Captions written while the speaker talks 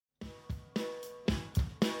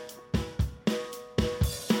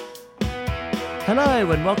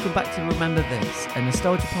Hello and welcome back to Remember This, a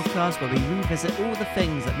nostalgia podcast where we revisit all the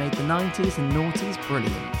things that made the 90s and noughties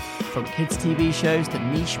brilliant. From kids' TV shows to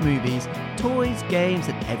niche movies, toys, games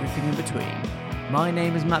and everything in between. My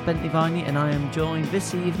name is Matt Bentley-Viney and I am joined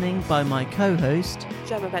this evening by my co-host,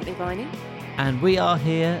 Gemma Bentley-Viney. and we are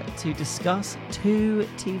here to discuss two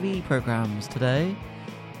TV programmes today.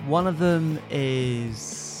 One of them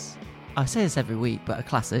is, I say this every week, but a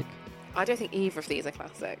classic. I don't think either of these are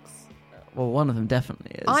classics. Well, one of them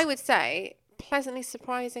definitely is. I would say pleasantly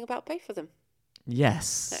surprising about both of them,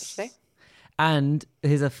 Yes. actually. And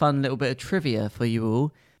here's a fun little bit of trivia for you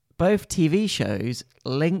all. Both TV shows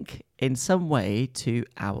link in some way to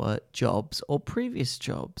our jobs or previous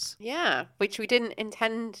jobs. Yeah, which we didn't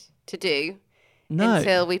intend to do No.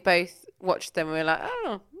 until we both watched them and we were like,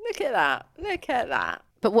 oh, look at that, look at that.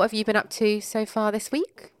 But what have you been up to so far this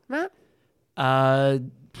week, Matt?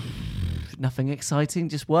 Nothing exciting,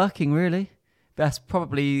 just working really. That's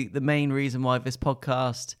probably the main reason why this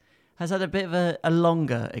podcast has had a bit of a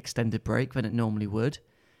longer extended break than it normally would.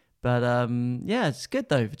 But yeah, it's good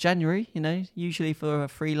though. For January, you know, usually for a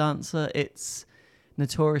freelancer, it's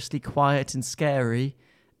notoriously quiet and scary.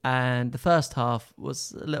 And the first half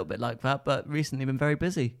was a little bit like that, but recently been very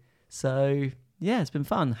busy. So yeah, it's been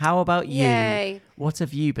fun. How about you? Yay. What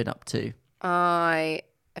have you been up to? I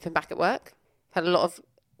have been back at work. Had a lot of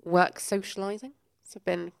work socialising. So I've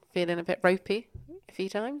been feeling a bit ropey a few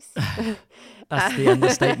times. That's the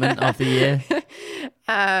understatement of the year.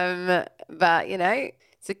 But, you know,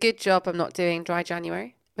 it's a good job I'm not doing dry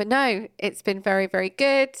January. But no, it's been very, very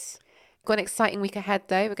good. Got an exciting week ahead,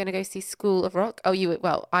 though. We're going to go see School of Rock.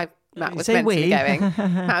 Matt was Say meant to be we. going.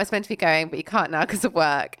 Matt was meant to be going, but you can't now because of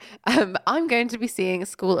work. I'm going to be seeing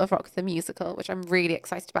School of Rock, the musical, which I'm really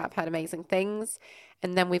excited about. I've heard amazing things.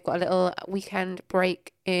 And then we've got a little weekend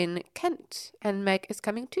break in Kent, and Meg is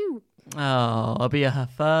coming too. Oh, it'll be her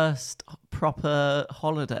first proper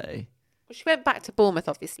holiday. Well, she went back to Bournemouth,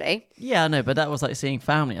 obviously. Yeah, I know, but that was like seeing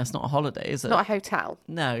family. That's not a holiday, is it? Not a hotel.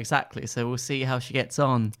 No, exactly. So we'll see how she gets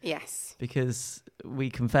on, Yes. because we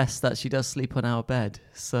confess that she does sleep on our bed.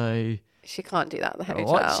 So She can't do that at the hotel.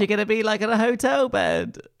 what's she going to be like in a hotel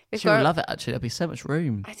bed? We've She'll got- love it, actually. There'll be so much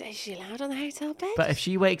room. I don't, is she allowed on the hotel bed? But if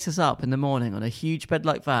she wakes us up in the morning on a huge bed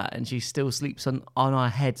like that and she still sleeps on our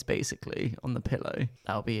heads, basically, on the pillow,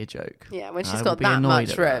 that'll be a joke. Yeah, when I she's will got be that annoyed much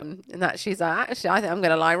at that. room, and that she's like, actually, I think I'm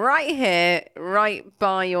going to lie right here, right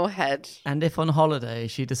by your head. And if on holiday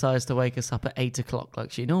she decides to wake us up at 8 o'clock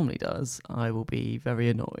like she normally does, I will be very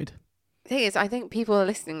annoyed. The thing is, I think people are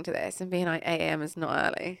listening to this and being like, 8 a.m. is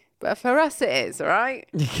not early. But for us, it is, all right?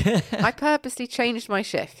 I purposely changed my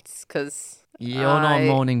shifts because... You're not a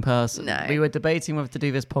morning person. No. We were debating whether to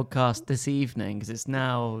do this podcast this evening because it's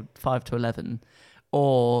now 5 to 11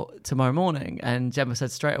 or tomorrow morning. And Gemma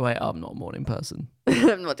said straight away, I'm not a morning person.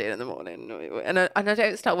 I'm not doing it in the morning. And I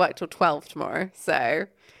don't start work till 12 tomorrow. So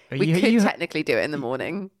we could technically do it in the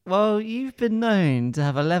morning. Well, you've been known to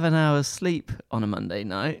have 11 hours sleep on a Monday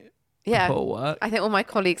night. Yeah. Before work. I think all my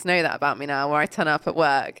colleagues know that about me now, where I turn up at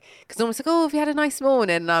work. Because almost like, oh, have you had a nice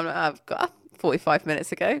morning? And I've got up 45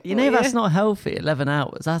 minutes ago. You know, that's not healthy, 11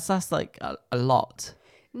 hours. That's like a lot.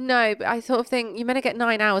 No, but I sort of think you're meant to get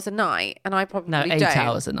 9 hours a night, and I probably No, 8 don't.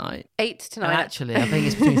 hours a night. 8 to 9. And actually, I think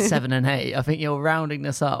it's between 7 and 8. I think you're rounding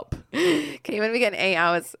this up. Okay, you're meant to be getting 8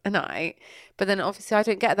 hours a night. But then obviously I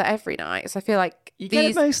don't get that every night. So I feel like You get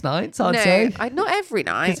it most nights, I'd no, say. not every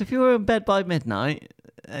night. Because if you were in bed by midnight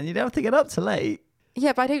and you don't have to get up till late.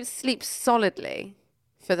 Yeah, but I don't sleep solidly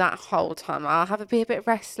for that whole time. I'll be a bit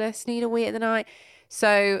restless, need a wee at the night.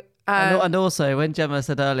 So... and also, when Gemma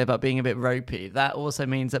said earlier about being a bit ropey, that also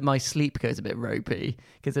means that my sleep goes a bit ropey.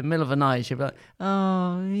 Because in the middle of the night, she'll be like,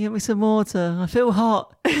 oh, get me some water. I feel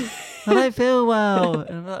hot. I don't feel well.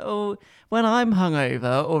 And I'm like, oh, when I'm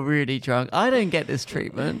hungover or really drunk, I don't get this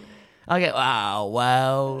treatment. I get, wow,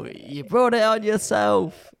 well, you brought it on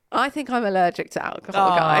yourself. I think I'm allergic to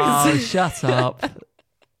alcohol, Oh, guys. shut up.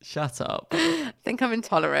 Shut up. I think I'm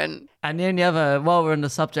intolerant. And the only other, while we're on the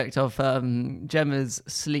subject of Gemma's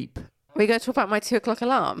sleep. We're going to talk about my 2 o'clock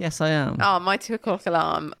alarm. Yes, I am. Oh, my 2 o'clock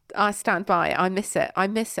alarm. I stand by it. I miss it.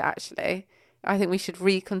 Actually. I think we should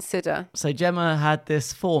reconsider. So Gemma had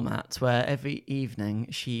this format where every evening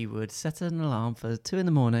she would set an alarm for 2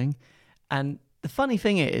 a.m. And the funny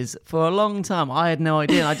thing is, for a long time, I had no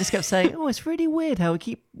idea. And I just kept saying, oh, it's really weird how we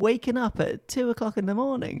keep waking up at 2 o'clock in the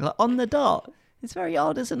morning, like on the dot. It's very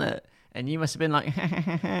odd, isn't it? And you must have been like,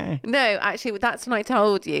 No, actually, that's when I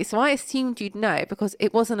told you. So I assumed you'd know because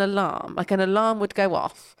it was an alarm. Like an alarm would go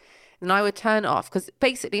off and I would turn it off because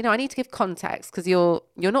basically, I need to give context because you're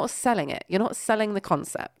not selling it. You're not selling the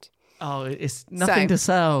concept. Oh, it's nothing to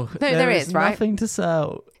sell. No, there is, right? Nothing to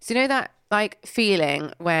sell. So you know that like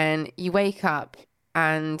feeling when you wake up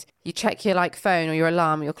and you check your like phone or your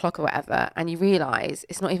alarm or your clock or whatever, and you realise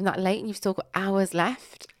it's not even that late and you've still got hours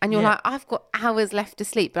left. And you're like, I've got hours left to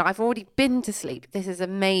sleep, but I've already been to sleep. This is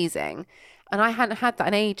amazing. And I hadn't had that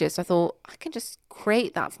in ages. So I thought, I can just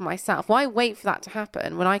create that for myself. Why wait for that to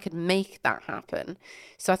happen when I could make that happen?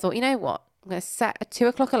 So I thought, you know what? I'm going to set a 2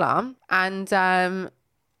 o'clock alarm. And I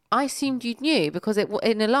assumed you knew because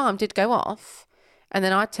an alarm did go off. And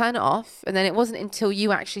then I'd turn it off. And then it wasn't until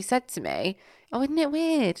you actually said to me, oh, isn't it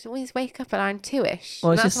weird? I always wake up around 2ish.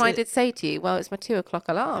 Well, and that's when I did say to you, well, it's my 2 o'clock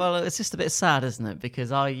alarm. Well, it's just a bit sad, isn't it?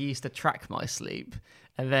 Because I used to track my sleep.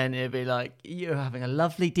 And then it'd be like, you're having a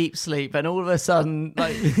lovely deep sleep. And all of a sudden,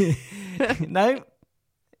 like, no,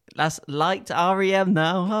 that's light REM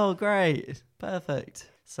now. Oh, great. Perfect.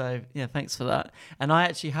 So, yeah, thanks for that. And I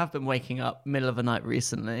actually have been waking up middle of the night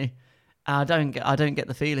recently. I don't get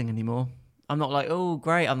the feeling anymore. I'm not like, oh,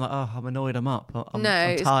 great. I'm like, oh, I'm annoyed. I'm up. I'm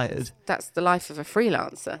tired. That's the life of a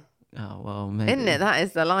freelancer. Oh, well, maybe. Isn't it? That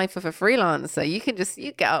is the life of a freelancer.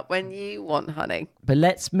 You get up when you want, honey. But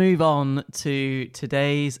let's move on to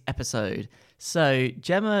today's episode. So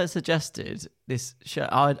Gemma suggested this show.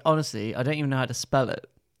 I don't even know how to spell it.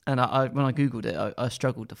 And when I Googled it, I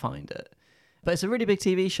struggled to find it. But it's a really big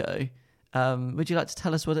TV show. Would you like to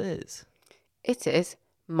tell us what it is? It is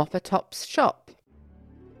Moppertop's Shop.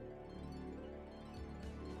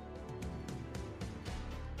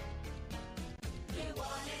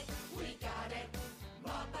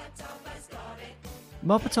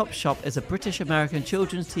 Moppertop Shop is a British-American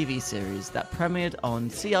children's TV series that premiered on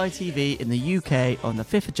CITV in the UK on the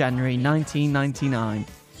 5th of January 1999.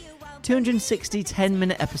 260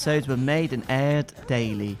 10-minute episodes were made and aired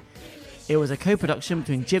daily. It was a co-production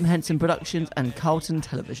between Jim Henson Productions and Carlton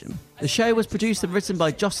Television. The show was produced and written by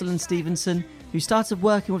Jocelyn Stevenson, who started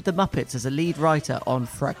working with the Muppets as a lead writer on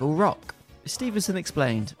Fraggle Rock. Stevenson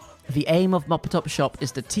explained, the aim of Moppertop Shop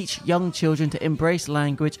is to teach young children to embrace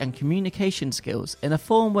language and communication skills in a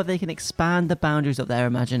form where they can expand the boundaries of their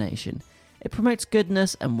imagination. It promotes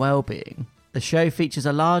goodness and well-being. The show features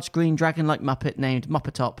a large green dragon-like Muppet named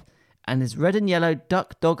Moppertop and his red and yellow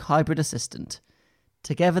duck-dog hybrid assistant.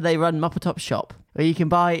 Together they run Moppertop Shop, where you can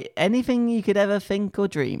buy anything you could ever think or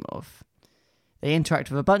dream of. They interact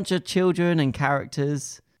with a bunch of children and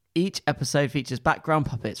characters. Each episode features background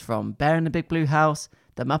puppets from Bear in the Big Blue House,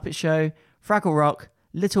 The Muppet Show, Fraggle Rock,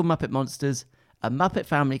 Little Muppet Monsters, A Muppet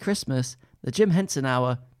Family Christmas, The Jim Henson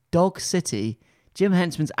Hour, Dog City, Jim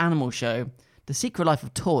Henson's Animal Show, The Secret Life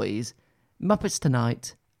of Toys, Muppets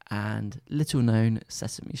Tonight, and little known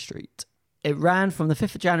Sesame Street. It ran from the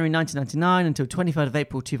 5th of January 1999 until 23rd of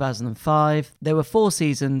April 2005. There were 4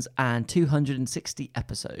 seasons and 260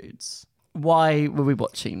 episodes. Why were we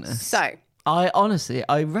watching this? So,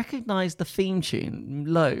 I recognised the theme tune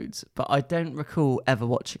loads, but I don't recall ever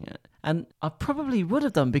watching it. And I probably would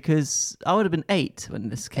have done because I would have been 8 when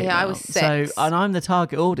this came out. Yeah, I was 6. And I'm the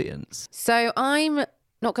target audience. So I'm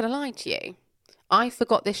not going to lie to you. I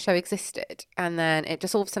forgot this show existed. And then it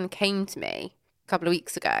just all of a sudden came to me a couple of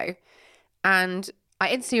weeks ago. And I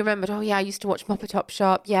instantly remembered, oh yeah, I used to watch Moppertop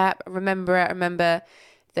Shop. Yeah, I remember it. I remember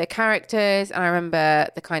the characters and I remember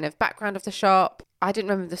the kind of background of the shop. I didn't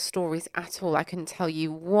remember the stories at all. I couldn't tell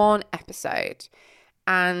you one episode.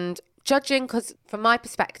 And judging, because from my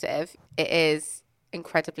perspective, it is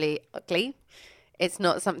incredibly ugly. It's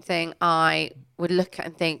not something I would look at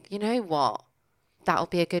and think, you know what, that'll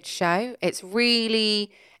be a good show. It's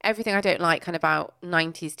really everything I don't like kind of about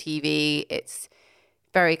 90s TV. It's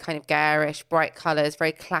very kind of garish, bright colours,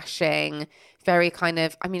 very clashing, very kind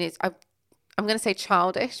of, I mean, I'm going to say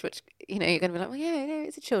childish, which, you know, you're going to be like, well, yeah,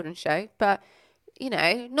 it's a children's show. But you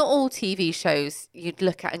know, not all TV shows you'd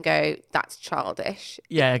look at and go, that's childish.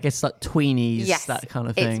 Yeah, I guess like tweenies, yes, that kind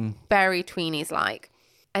of thing. It's very tweenies-like.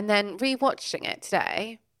 And then rewatching it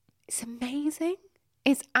today, it's amazing.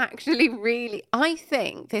 It's actually really, I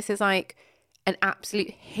think this is like an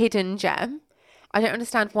absolute hidden gem. I don't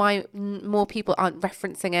understand why more people aren't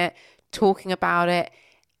referencing it, talking about it.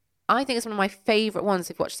 I think it's one of my favourite ones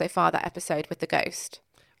we've watched so far, that episode with the ghost.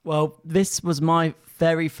 Well, this was my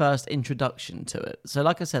very first introduction to it. So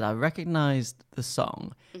like I said, I recognised the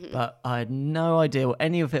song, but I had no idea what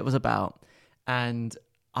any of it was about. And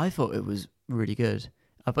I thought it was really good.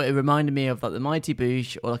 I thought it reminded me of like the Mighty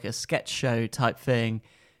Boosh or like a sketch show type thing.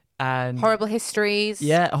 And Horrible Histories.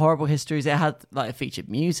 Yeah, Horrible Histories. It had like it featured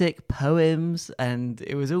music, poems, and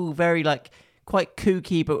it was all very like quite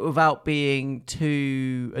kooky, but without being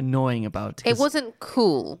too annoying about it. It wasn't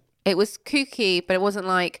cool. It was kooky, but it wasn't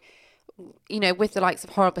like you know, with the likes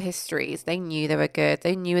of Horrible Histories, they knew they were good.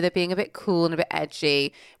 They knew they were being a bit cool and a bit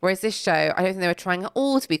edgy. Whereas this show, I don't think they were trying at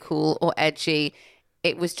all to be cool or edgy.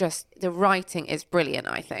 It was just, the writing is brilliant,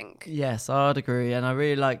 I think. Yes, I'd agree. And I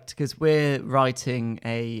really liked, because we're writing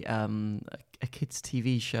a kids'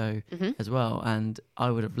 TV show as well. And I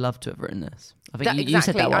would have loved to have written this. I think you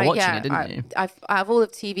said that while watching it, didn't you? Out of all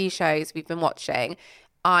of the TV shows we've been watching,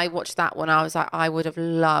 I watched that one. I was like, I would have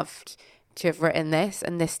loved to have written this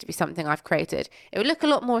and this to be something I've created. It would look a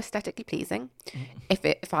lot more aesthetically pleasing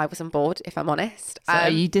if I was on board, if I'm honest. So are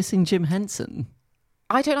you dissing Jim Henson?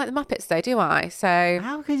 I don't like the Muppets though, do I? So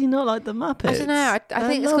how could you not like the Muppets? I don't know. I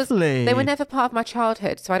think it's because they were never part of my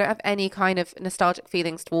childhood, so I don't have any kind of nostalgic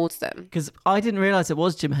feelings towards them. Because I didn't realise it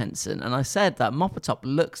was Jim Henson, and I said that Moppertop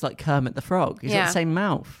looks like Kermit the Frog. He's got the same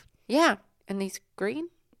mouth. Yeah, and he's green.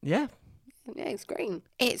 Yeah. Yeah, it's green.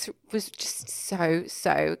 It was just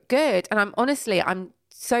so good. And I'm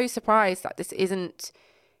so surprised that this isn't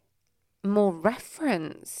more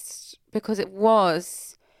referenced, because it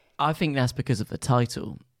was. I think that's because of the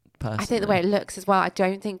title, personally. I think the way it looks as well. I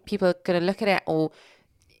don't think people are going to look at it, or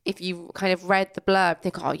if you kind of read the blurb,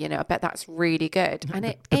 think, oh, you know, I bet that's really good. And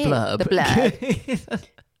it is. The blurb.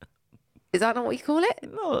 Is that not what you call it?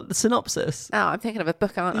 No, the synopsis. Oh, I'm thinking of a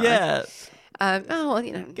book, aren't I? Yeah. Well,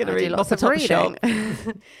 you know, Gonna I read do lots of Moppertop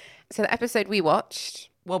reading. So the episode we watched.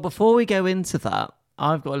 Well, before we go into that,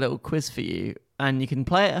 I've got a little quiz for you, and you can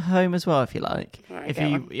play it at home as well if you like. Right,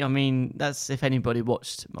 I mean, that's if anybody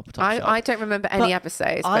watched Moppertop Shop. I don't remember any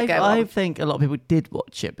episodes. But I think a lot of people did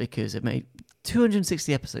watch it because it made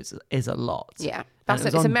 260 episodes is a lot. Yeah, it's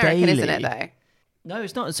American, daily. Isn't it? Though. No,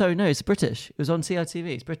 it's not. So no, it's British. It was on CITV.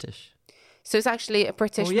 It's British. So it's actually a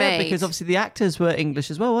British Well, yeah, made. because obviously the actors were English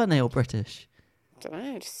as well, weren't they? All British. I don't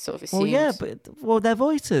know. Just sort of assumed. Well, yeah, but their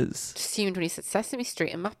voices. Just assumed when you said Sesame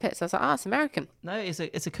Street and Muppets, I was like, it's American. No, it's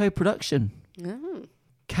a co-production. Oh.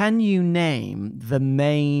 Can you name the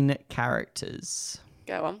main characters?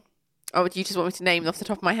 Go on. Oh, do you just want me to name them off the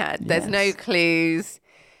top of my head? Yes. There's no clues.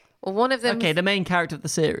 Well, one of them. Okay, the main character of the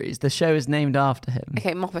series. The show is named after him.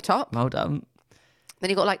 Okay, Moppertop. Well done. Then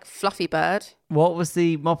you got like Fluffy Bird. What was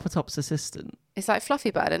the Moppertop's assistant? It's like Fluffy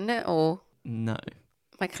Bird, isn't it? Or No.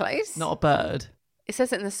 am I close? Not a bird. It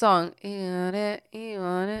says it in the song. You want it, you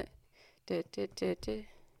want it. Du, du, du, du,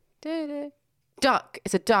 du, du. Duck.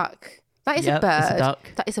 It's a duck. That is a bird. It's a duck.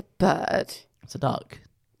 That is a bird. It's a duck.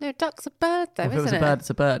 No, duck's a bird though, If it isn't was a it? bird, it's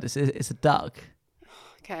a bird. It's a duck.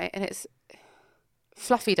 Okay, and it's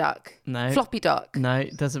Fluffy Duck. No. Floppy Duck. No,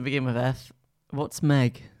 it doesn't begin with F. What's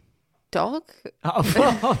Meg? Dog.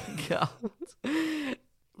 Oh God.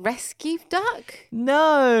 Rescue Duck.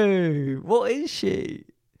 No. What is she?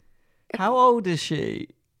 How old is she?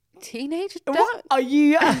 Teenage Duck. What? Are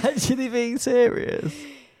you actually being serious?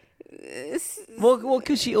 What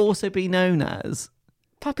could she also be known as?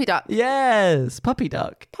 Puppy Duck. Yes, Puppy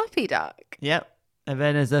Duck. Puppy Duck. Yep. And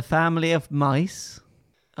then there's a family of mice.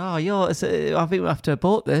 Oh, I think we'll have to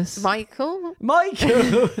abort this. Michael.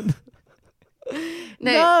 Michael.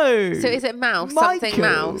 No. So is it mouse? Michael. Something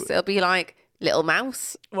mouse. It'll be like Little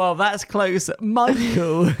Mouse. Well, that's close.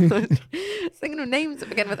 Michael. Thinking of names that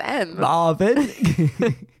begin with M. Marvin.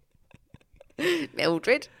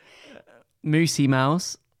 Mildred. Moosey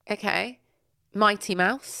Mouse. Okay. Mighty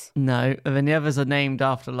Mouse. No. And then the others are named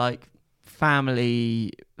after like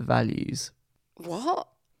family values. What?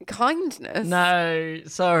 Kindness. No,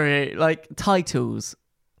 sorry. Like titles.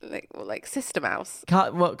 Like Sister Mouse.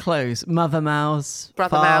 What close? Mother Mouse.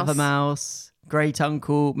 Brother Father Mouse. Mouse. Great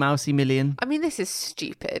Uncle. Mousy Million. I mean, this is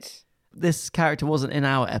stupid. This character wasn't in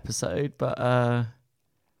our episode, but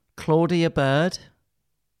Claudia Bird.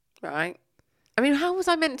 Right. I mean, how was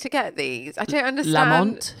I meant to get these? I don't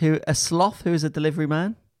understand. Lamont, a sloth who is a delivery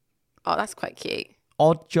man. Oh, that's quite cute.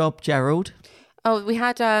 Odd Job Gerald. Oh, we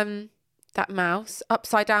had that mouse.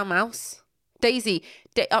 Upside down mouse. Daisy.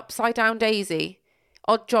 Upside down Daisy.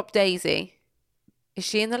 Odd Job Daisy. Is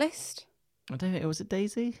she in the list? I don't think it was a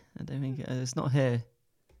Daisy. I don't think it's not here.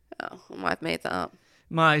 Oh, I might have made that up.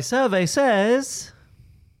 My survey says.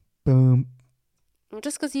 Boom. Well,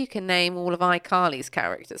 just because you can name all of iCarly's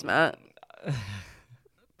characters, Matt.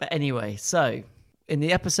 But anyway, so in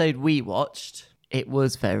the episode we watched, it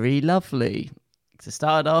was very lovely. To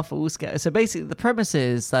start off, all scared. So basically, the premise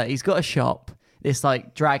is that he's got a shop, this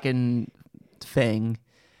like dragon thing.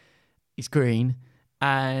 He's green.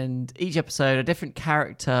 And each episode, a different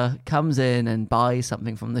character comes in and buys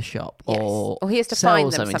something from the shop, Yes. or Or he has to sells find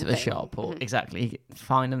them something to the something. shop, or exactly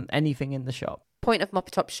find them anything in the shop. Point of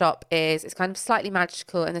Moppertop Shop is it's kind of slightly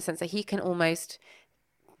magical in the sense that he can almost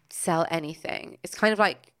sell anything. It's kind of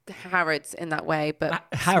like Harrods in that way, but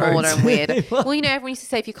Harrods. smaller and weirder. Well, you know, everyone used to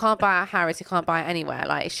say if you can't buy at Harrods, you can't buy it anywhere.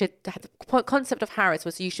 Like it should. The concept of Harrods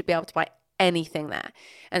was you should be able to buy anything there,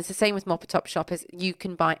 and it's the same with Mop and Top Shop. Is you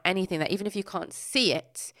can buy anything there, even if you can't see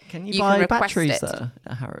it. Can you buy batteries there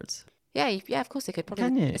at Harrods? Yeah, of course they could. Probably,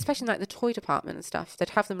 Can you? Especially in, like the toy department and stuff. They'd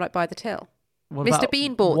have them like by the till. What Mr. about-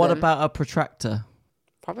 Bean bought What them. about a protractor?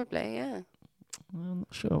 Probably, yeah. I'm not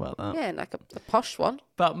sure about that. Yeah, like a posh one.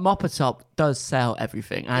 But Mop-a-Top does sell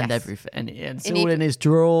everything and Yes. everything. And it's And all even- in his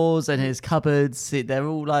drawers and his cupboards. They're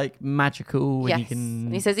all like magical. Yes. And you can...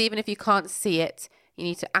 And he says even if you can't see it, you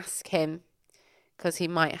need to ask him because he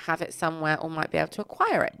might have it somewhere or might be able to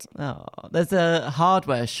acquire it. Oh, there's a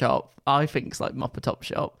hardware shop I think it's like Mop-a-Top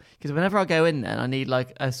shop, because whenever I go in there and I need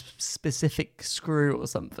like a specific screw or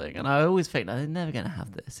something, and I always think they're never going to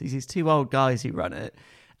have this. These two old guys who run it,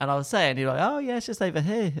 and I was saying, you're like, oh yeah, it's just over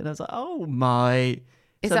here, and I was like, oh my,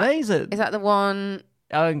 it's amazing. Is that the one?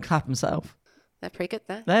 Oh, and Clap himself. They're pretty good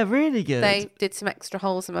there. They're really good. They did some extra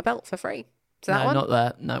holes in my belt for free. Is that no, one? not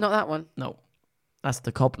that. No, Not that one. no. That's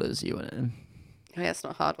the cobblers you went in. Oh, yeah, it's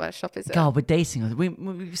not a hardware shop, is it? God, we're dating us.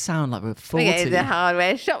 We sound like we're 40. We go to the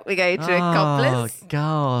hardware shop. We go to a cobbler's. Oh,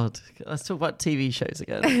 God. Let's talk about TV shows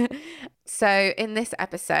again. So in this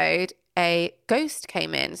episode, a ghost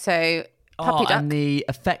came in. So Puppy Duck. And the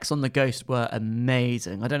effects on the ghost were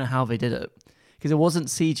amazing. I don't know how they did it. Because it wasn't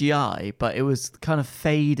CGI, but it was kind of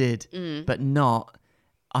faded, but not.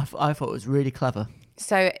 I thought it was really clever.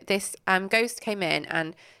 So this ghost came in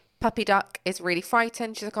and Puppy Duck is really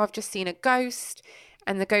frightened. She's like, oh, I've just seen a ghost.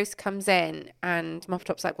 And the ghost comes in and Mop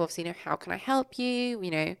Top's like, well, obviously, how can I help you?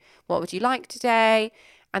 What would you like today?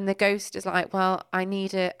 And the ghost is like, well, I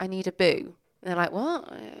need a boo. And they're like, what?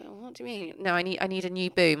 What do you mean? No, I need a new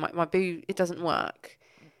boo. My boo, it doesn't work.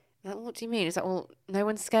 Like, what do you mean? It's like, well, no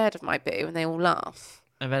one's scared of my boo. And they all laugh.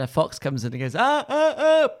 And then a fox comes in and goes,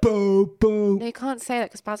 boo, boo. No, you can't say that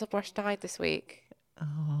because Basil Brush died this week.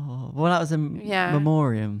 Oh, well, that was in Yeah.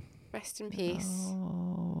 memoriam. Rest in peace,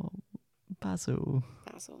 Oh, Basil.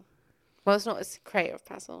 Basil. Well, it's not as creator of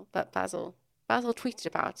Basil, but Basil tweeted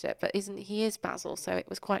about it, but he is Basil, so it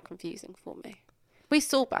was quite confusing for me. We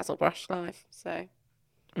saw Basil Brush live, so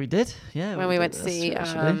We did, yeah. when we went to That's see true,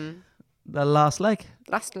 actually. The last leg.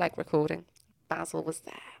 last leg recording, Basil was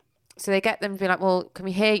there. So they get them to be like, well, can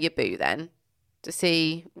we hear your boo then to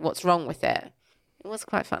see what's wrong with it? It was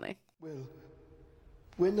quite funny. Well,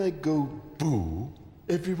 when I go boo,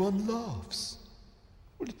 everyone laughs.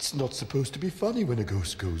 Well, it's not supposed to be funny when a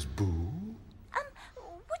ghost goes boo.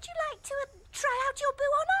 Would you like to try out your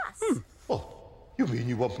boo on us? What? You mean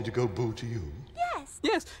you want me to go boo to you? Yes.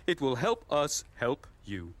 Yes, it will help us help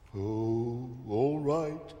you. Oh, all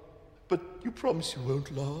right. But you promise you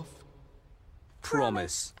won't laugh?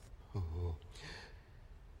 Promise.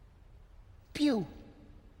 Pew.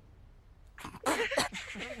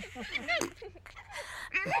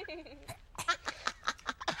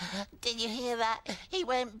 Did you hear that? He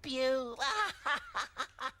went pew.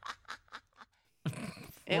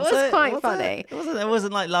 It was quite funny. It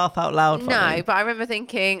wasn't like laugh out loud funny. No, but I remember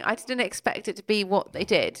thinking, I didn't expect it to be what they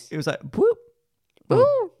did. It was like, boop,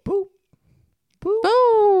 Boo! boop, boop,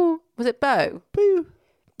 Boo! Was it Bo? boo.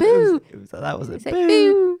 Boo! It was like, that was it. It's like,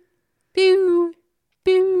 boo! Boo!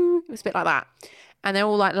 Boo! It was a bit like that. And they're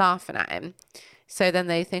all like laughing at him. So then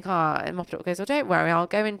they think, and Mop Top goes, oh, don't worry, I'll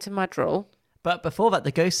go into my drawer. But before that,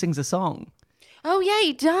 the ghost sings a song. Oh, yeah,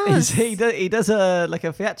 he does. He does a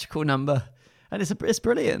theatrical number, and it's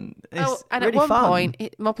brilliant. It's And really at one fun.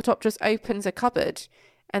 point, Mop Top just opens a cupboard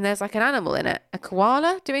and there's like an animal in it, a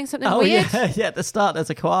koala doing something Oh weird. yeah. At the start, there's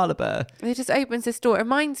a koala bear. And he just opens this door. It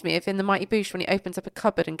reminds me of in The Mighty Boosh when he opens up a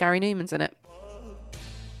cupboard and Gary Newman's in it.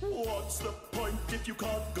 What's the point if you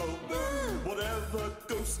can't go? Whatever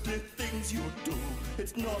ghostly things you do,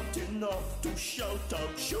 it's not enough to shout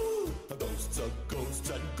out, shoo! A ghost's a ghost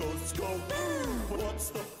and ghosts go. What's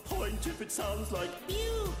the point if it sounds like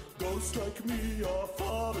mew? Ghosts like me are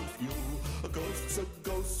far and few. A ghost's a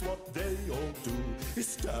ghost, what they all do is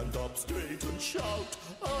stand up straight and shout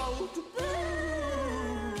out, boo!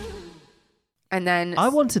 And then I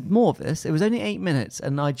wanted more of this. It was only 8 minutes,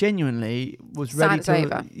 and I genuinely was Sad ready it's to.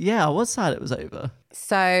 over. Yeah, I was sad it was over.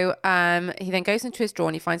 So he then goes into his drawer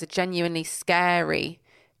and he finds a genuinely scary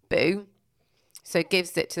boo. So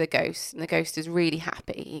gives it to the ghost, and the ghost is really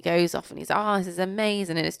happy. He goes off and he's, this is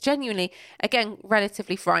amazing. And it's genuinely, again,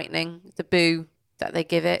 relatively frightening, the boo that they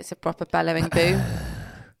give it. It's a proper bellowing boo.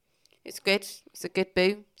 It's good. It's a good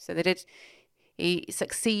boo. So he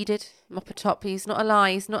succeeded. Mop Top. He's not a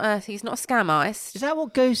lie. He's not a scam artist. Is that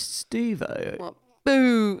what ghosts do though? What?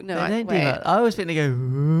 Boo. No, They I don't do wait. that. I always think they go.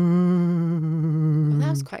 Well, that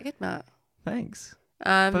was quite good, Matt. Thanks.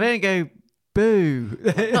 But they don't go boo.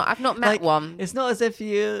 No, I've not met Like, one. It's not as if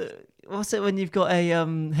you. What's it when you've got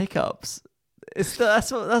a hiccups?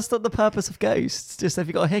 That's not the purpose of ghosts. Just if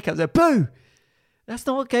you got a hiccup, they're boo. That's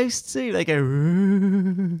not what ghosts do. They go.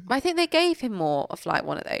 I think they gave him more of like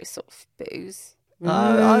one of those sort of boos.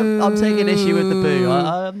 I'm taking issue with the boo.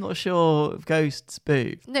 I'm not sure if ghosts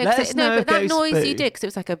boo. No, Let us know but if that ghosts noise boo. you did, because it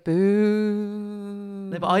was like a boo.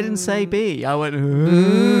 No, but I didn't say B. I went.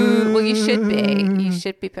 Boo. Well, you should be. You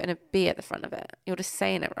should be putting a B at the front of it. You're just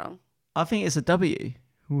saying it wrong. I think it's a W.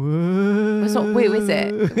 It's not woo, is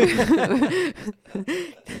it?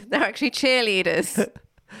 They're actually cheerleaders.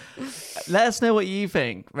 Let us know what you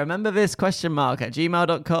think. Remember this ? at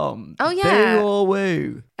gmail.com. Oh, yeah. Boo or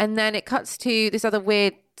woo? And then it cuts to this other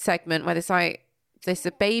weird segment where there's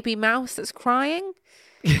a baby mouse that's crying.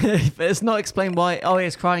 But it's not explained why. Oh,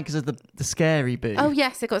 it's crying because of the scary boo. Oh,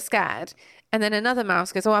 yes, it got scared. And then another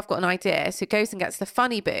mouse goes, oh, I've got an idea. So it goes and gets the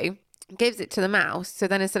funny boo, gives it to the mouse. So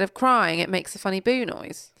then instead of crying, it makes a funny boo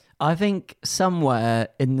noise. I think somewhere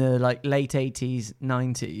in the late 80s,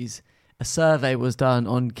 90s, a survey was done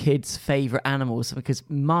on kids' favourite animals, because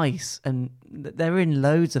mice, and they're in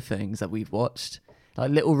loads of things that we've watched,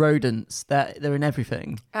 like little rodents, they're in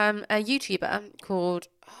everything. A YouTuber called,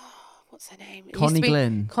 what's her name? Connie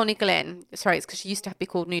Glynn. Connie Glynn. Sorry, it's because she used to be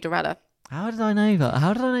called Nudarella. How did I know that?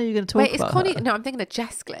 How did I know you were going to talk Wait, about it's Connie? her? No, I'm thinking of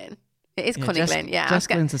Jess Glynn. It is Yeah, Connie Glynn. Yeah, Jess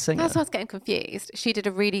Glynn's a singer. That's why I was getting confused. She did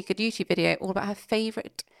a really good YouTube video all about her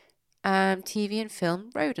favourite TV and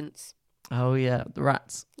film rodents. Oh yeah, the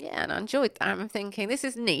rats. Yeah, and I enjoyed that. I'm thinking this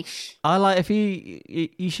is niche. I like, if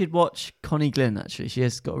you should watch Connie Glynn. Actually, she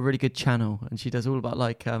has got a really good channel, and she does all about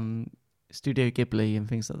Studio Ghibli and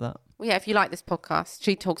things like that. Well, yeah, if you like this podcast,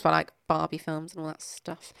 she talks about like Barbie films and all that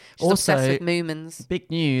stuff. She's Also, obsessed with Moomins. Big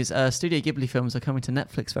news: Studio Ghibli films are coming to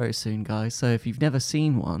Netflix very soon, guys. So if you've never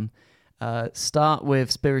seen one, start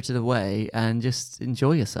with Spirited Away and just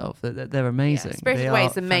enjoy yourself. They're amazing. Yeah, Spirited They Away are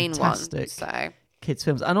is the main fantastic one. So kids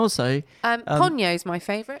films, and also Ponyo's my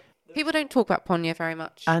favourite. People don't talk about Ponyo very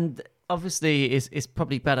much. and obviously it's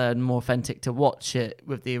probably better and more authentic to watch it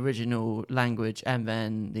with the original language and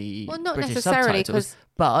then the Well, not British necessarily, subtitles. 'cause-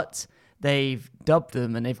 But they've dubbed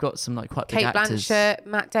them, and they've got some quite big Kate actors. Blanchett,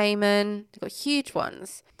 Matt Damon, they've got huge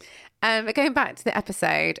ones. But going back to the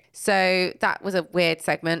episode, so that was a weird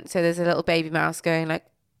segment. So there's a little baby mouse going like,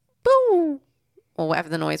 boo, or whatever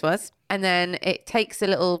the noise was. And then it takes a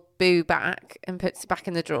little boo back and puts it back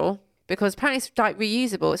in the drawer, because apparently it's like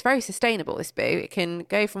reusable. It's very sustainable, this boo. It can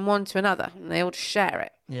go from one to another and they all just share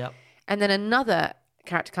it. Yeah. And then another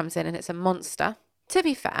character comes in and it's a monster. To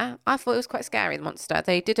be fair, I thought it was quite scary, the monster.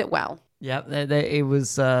 They did it well. Yeah, it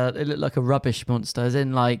was. It looked like a rubbish monster, as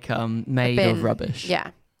in made Bin. of rubbish.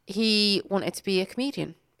 Yeah. He wanted to be a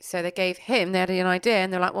comedian. So they gave him, they had an idea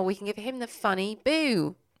and they're like, well, we can give him the funny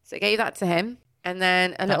boo. So they gave that to him. And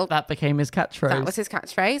then That became his catchphrase. that was his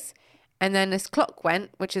catchphrase. And then this clock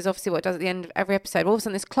went, which is obviously what it does at the end of every episode. All of a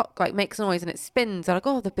sudden this clock makes a noise and it spins. They're like,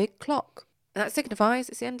 oh, the big clock. And that signifies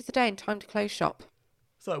it's the end of the day and time to close shop.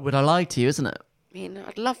 So would I lie to you, isn't it? I mean,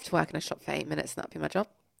 I'd love to work in a shop for 8 minutes and that'd be my job.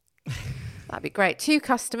 That'd be great. 2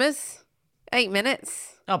 customers, 8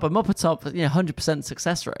 minutes. Oh, but Mopatop, 100%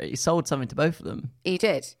 success rate. He sold something to both of them. He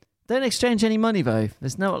did. Don't exchange any money though.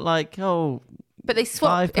 There's no But they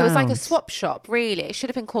swapped. It was like a £5. swap shop, really. It should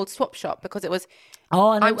have been called swap shop because it was,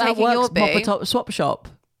 Oh, and I'm it taking your works. boo. Mopatop swap shop.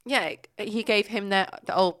 yeah, he gave him the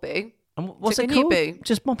old boo. And what's Took it a new called? boo.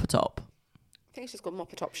 Just Mopatop. I think it's just called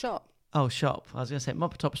Mopatop Shop. Oh, shop. I was going to say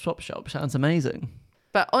Mopatop swap shop. Sounds amazing.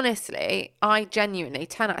 But honestly, I genuinely,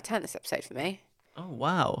 10 out of 10 this episode for me. Oh,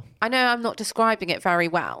 wow. I know I'm not describing it very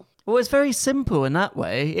well. Well, it's very simple in that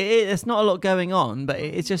way. It's not a lot going on, but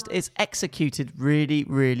it's executed really,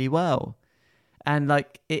 really well. And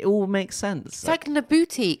it all makes sense. It's like in a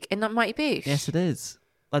boutique in that Mighty Boosh. Yes, it is.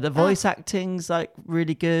 The voice acting's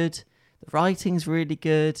really good. The writing's really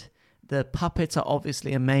good. The puppets are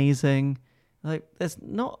obviously amazing. There's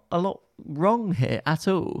not a lot wrong here at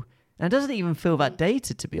all. And it doesn't even feel that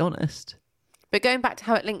dated, to be honest. But going back to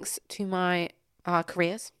how it links to my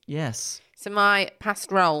careers. Yes. So my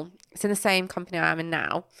past role, it's in the same company I am in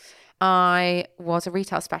now. I was a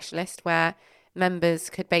retail specialist where members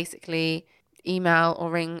could basically email or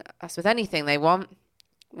ring us with anything they want.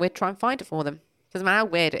 We'd try and find it for them. Doesn't matter how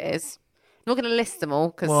weird it is. I'm not going to list them all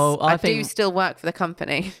because I do still work for the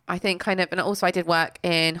company. I think and also I did work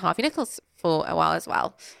in Harvey Nichols for a while as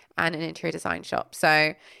well, and an interior design shop.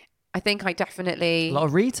 So I think I definitely... A lot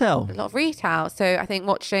of retail. So I think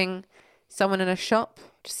watching someone in a shop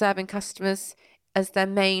just serving customers as their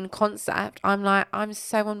main concept, I'm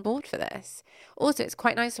so on board for this. Also, it's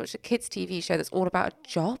quite nice to watch a kids' TV show that's all about a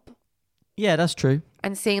job. Yeah, that's true.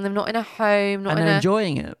 And seeing them not in a home, not And in they're a...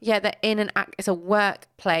 enjoying it. Yeah, they're in an act. It's a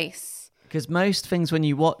workplace. Because most things, when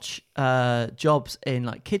you watch jobs in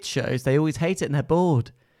like kids shows, they always hate it and they're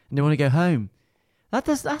bored and they want to go home.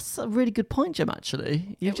 That's a really good point, Jim.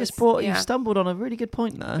 Actually, you've stumbled on a really good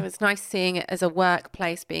point there. It was nice seeing it as a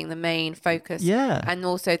workplace being the main focus. Yeah. And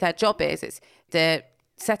also their job it's the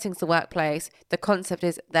settings, the workplace, the concept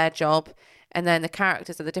is their job, and then the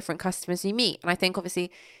characters are the different customers you meet. And I think obviously,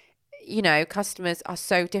 you know, customers are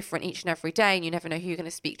so different each and every day, and you never know who you're going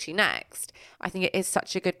to speak to next. I think it is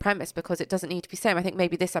such a good premise because it doesn't need to be same. I think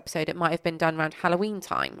maybe this episode, it might have been done around Halloween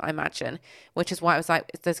time, I imagine, which is why I was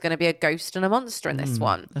like, there's going to be a ghost and a monster in this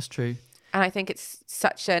one. That's true. And I think it's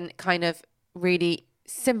such a kind of really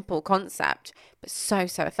simple concept, but so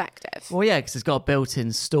effective. Well, yeah, because it's got a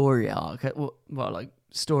built-in story arc. Well, like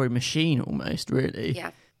story machine almost, really. Yeah.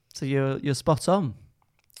 So you're spot on.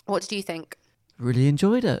 What did you think? Really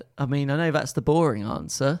enjoyed it. I mean, I know that's the boring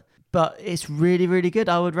answer, but it's really, really good.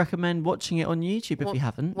 I would recommend watching it on YouTube if you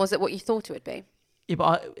haven't. Was it what you thought it would be? Yeah,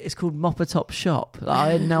 but it's called Mopper-Top Shop. Like,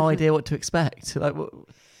 I had no idea what to expect. Like,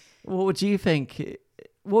 what would you think?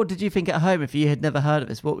 What did you think at home if you had never heard of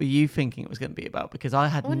this? What were you thinking it was going to be about? Because I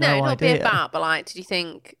had no idea. Not be about, but like, did you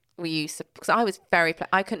think, were you, because I was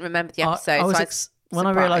I couldn't remember the episode. When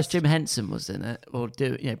I realised Jim Henson was in it, or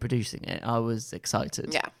producing it, I was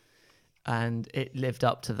excited. Yeah. And it lived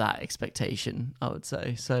up to that expectation, I would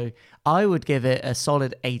say. So I would give it a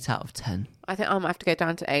solid 8 out of 10. I think I might have to go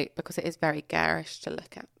down to 8 because it is very garish to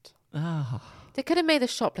look at. Oh. They could have made the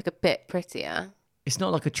shop look a bit prettier. It's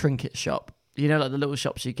not like a trinket shop. You know, like the little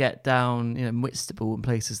shops you get down, in Whitstable and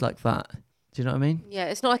places like that. Do you know what I mean? Yeah,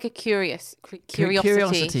 it's not like a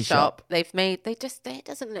curiosity shop. It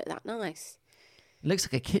doesn't look that nice. It looks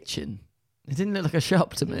like a kitchen. It didn't look like a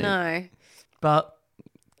shop to me. No. But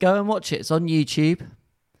go and watch it. It's on YouTube.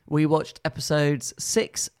 We watched episodes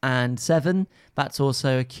 6 and 7. That's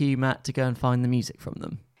also a cue, Matt, to go and find the music from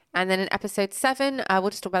them. And then in episode 7, we'll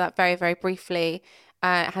just talk about that very, very briefly.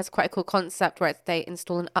 It has quite a cool concept where they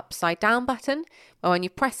install an upside down button. Where when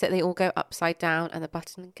you press it, they all go upside down and the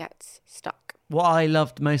button gets stuck. What I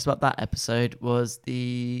loved most about that episode was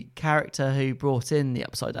the character who brought in the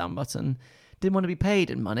upside down button didn't want to be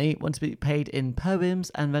paid in money, wanted to be paid in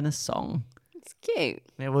poems and then a song. It's cute.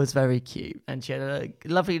 It was very cute. And she had a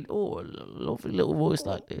lovely little voice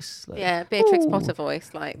like this. Like, yeah, Beatrix Potter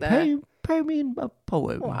voice like that. Pay me in a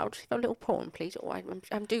poem. Oh, I'll just have a little poem, please. Oh,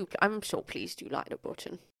 I'm so pleased you like the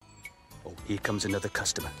button. Oh, here comes another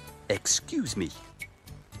customer. Excuse me.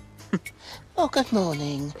 Oh, good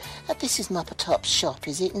morning. This is Mopper-Top's shop,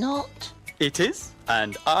 is it not? It is,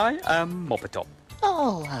 and I am Mopper-Top.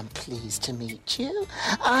 Oh, I'm pleased to meet you.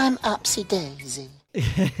 I'm Upsy Daisy.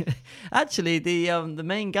 Actually, the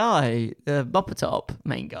main guy, the Mopper-Top,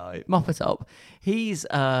 he's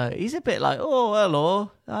a bit like, oh,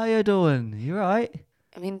 hello, how you doing? You right?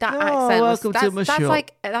 I mean, that accent. Welcome to my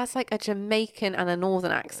shop. That's like a Jamaican and a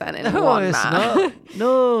northern accent in no, one. It's not.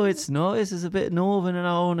 No, it's not. This is a bit northern, and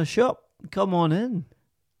I own a shop. Come on in.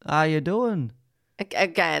 How you doing?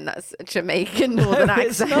 Again, that's a Jamaican northern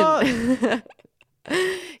accent. It's not.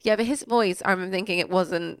 Yeah, but his voice, I remember thinking it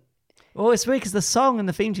wasn't. Well, it's weird because the song and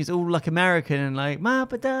the theme tune's all like American and like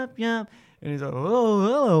ma-ba-da-yum. And he's like, oh,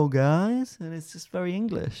 hello, guys. And it's just very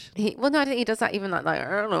English. No, I don't think he does that even like,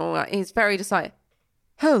 I don't know. He's very just like,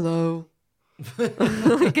 hello.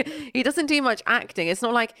 Like, he doesn't do much acting. It's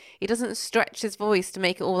not like he doesn't stretch his voice to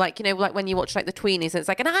make it all like, like when you watch like the Tweenies and it's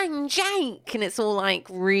like, and I'm Jake. And it's all like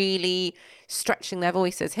really stretching their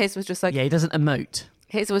voices. His was just like. Yeah, he doesn't emote.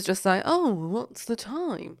 His was just like, oh, what's the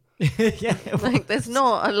time? Yeah, like there's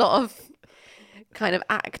not a lot of kind of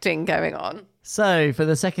acting going on. So for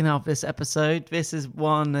the second half of this episode, this is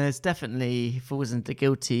one that definitely falls into the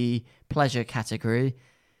guilty pleasure category.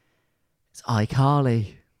 It's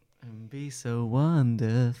iCarly. And be so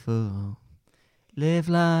wonderful. Live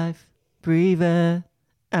life, breathe it.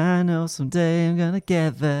 I know someday I'm gonna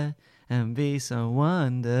get there. And be so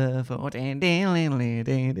wonderful. I'm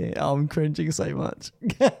cringing so much.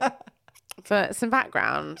 For some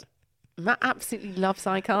background, Matt absolutely loves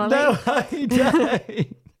iCarly. No, I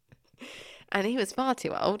don't. And he was far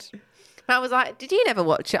too old. Matt was like, did you never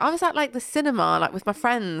watch it? I was at like the cinema, like with my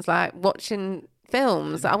friends, like watching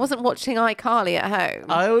films. I wasn't watching iCarly at home.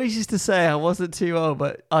 I always used to say I wasn't too old,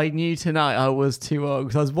 but I knew tonight I was too old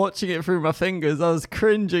because I was watching it through my fingers. I was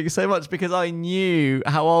cringing so much because I knew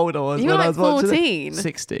how old I was you when were I like was watching 14. it.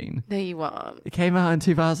 16. No, you weren't. It came out in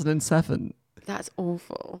 2007. That's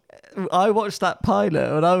awful. I watched that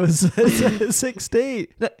pilot when I was 16.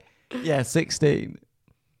 Yeah, 16.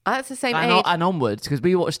 That's the same and, age. and onwards, because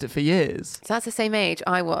we watched it for years. So that's the same age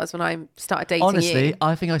I was when I started dating Honestly, you.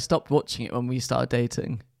 I think I stopped watching it when we started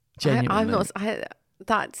dating. Genuinely. I'm not.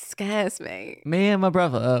 That scares me. Me and my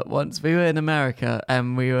brother, once we were in America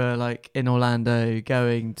and we were like in Orlando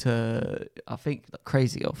going to, I think,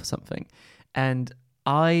 Crazy Golf or something. And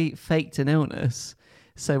I faked an illness.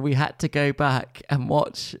 So we had to go back and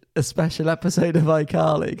watch a special episode of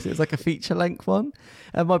iCarly because it was like a feature length one.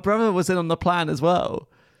 And my brother was in on the plan as well.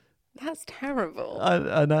 That's terrible.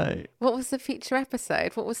 I know. What was the feature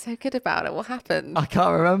episode? What was so good about it? What happened? I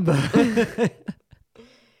can't remember.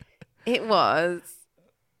 It was.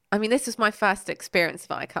 I mean, this was my first experience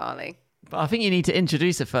of iCarly. But I think you need to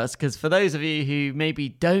introduce it first, because for those of you who maybe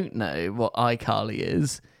don't know what iCarly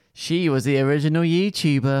is, she was the original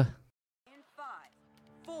YouTuber. In 5,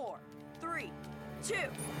 4, 3, 2.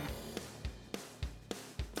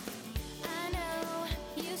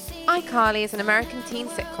 iCarly is an American teen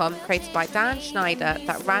sitcom created by Dan Schneider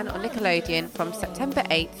that ran on Nickelodeon from September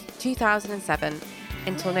 8th, 2007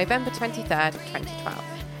 until November 23rd, 2012.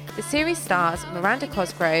 The series stars Miranda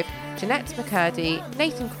Cosgrove, Jeanette McCurdy,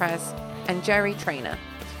 Nathan Kress, and Jerry Trainer,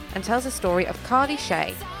 and tells the story of Carly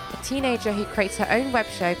Shay, a teenager who creates her own web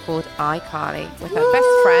show called iCarly with her best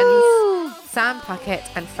friends Sam Puckett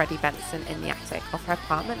and Freddie Benson in the attic of her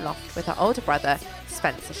apartment loft with her older brother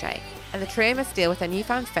Spencer Shay, and the trio must deal with their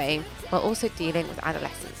newfound fame while also dealing with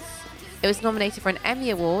adolescence. It was nominated for an Emmy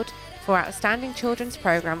Award for Outstanding Children's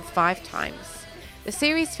Program 5 times. The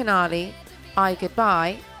series finale, I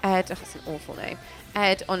Goodbye, aired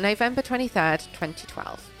on November 23rd,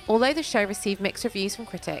 2012. Although the show received mixed reviews from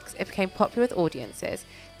critics, it became popular with audiences.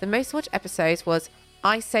 The most watched episodes was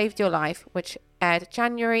I Saved Your Life, which aired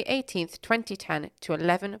January 18th, 2010 to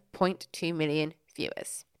 11.2 million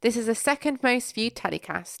viewers. This is the second most viewed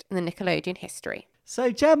telecast in the Nickelodeon history. So,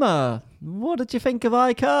 Gemma, what did you think of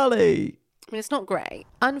iCarly? I mean, it's not great.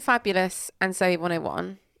 Unfabulous and Zoe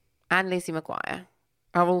 101 and Lizzie McGuire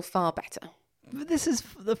are all far better. But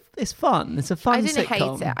it's fun. It's a fun I didn't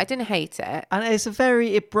sitcom. hate it. And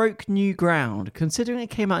it broke new ground. Considering it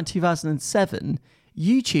came out in 2007,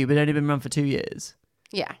 YouTube had only been run for 2 years.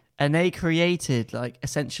 Yeah. And they created, like,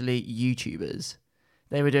 essentially YouTubers.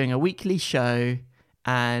 They were doing a weekly show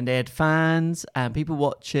and they had fans and people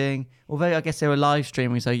watching. Although I guess they were live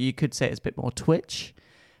streaming, so you could say it's a bit more Twitch.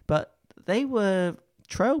 But they were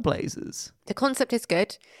trailblazers. The concept is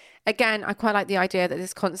good. Again, I quite like the idea that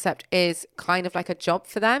this concept is kind of like a job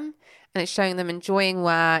for them, and it's showing them enjoying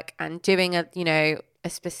work and doing a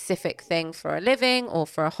specific thing for a living or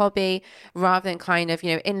for a hobby, rather than kind of,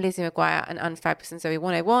 in Lizzie McGuire and Unfabulous and Zoe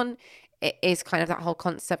 101, it is kind of that whole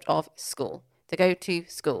concept of school. They go to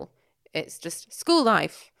school. It's just school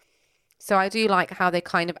life. So I do like how they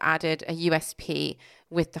kind of added a USP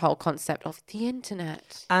with the whole concept of the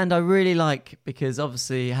internet. And I really like, because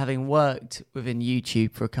obviously having worked within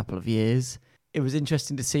YouTube for a couple of years, it was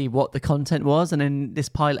interesting to see what the content was. And in this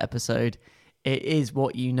pilot episode, it is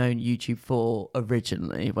what you know YouTube for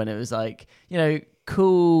originally, when it was like,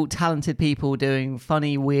 cool, talented people doing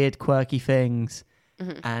funny, weird, quirky things.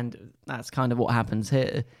 Mm-hmm. And that's kind of what happens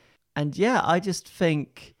here. And yeah, I just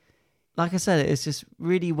think, like I said, it's just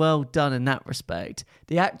really well done in that respect.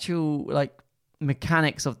 The actual,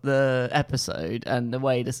 mechanics of the episode and the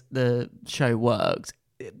way the show works,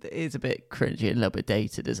 it is a bit cringy and a little bit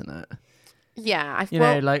dated, isn't it? Yeah.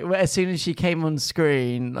 As soon as she came on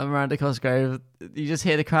screen, Miranda Cosgrove, you just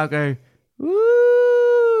hear the crowd go,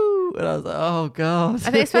 woo! And I was like, oh, God. I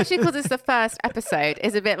think especially because it's the first episode,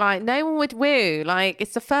 it's a bit like, no one would woo. Like,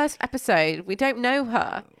 it's the first episode. We don't know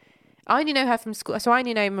her. I only know her from school. So I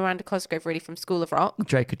only know Miranda Cosgrove really from School of Rock.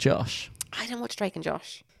 Drake and Josh. I don't watch Drake and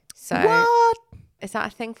Josh. So what? Is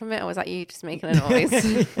that a thing from it, or was that you just making a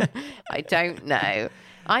noise? I don't know.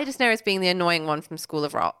 I just know as being the annoying one from School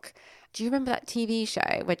of Rock. Do you remember that TV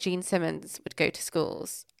show where Gene Simmons would go to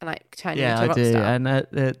schools and turn you into a rock star? Yeah, I do. And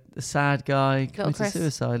the sad guy committed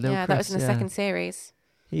suicide. That was in the second series.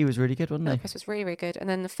 He was really good, wasn't he? Chris was really, really good. And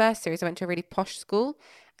then the first series, I went to a really posh school,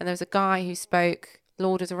 and there was a guy who spoke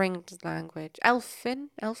Lord of the Rings language,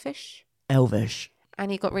 Elfish. And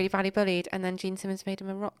he got really badly bullied, and then Gene Simmons made him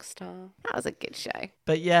a rock star. That was a good show.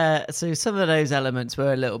 But yeah, so some of those elements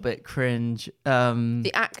were a little bit cringe.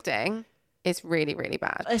 The acting is really, really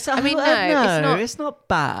bad. It's not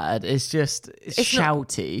bad. It's just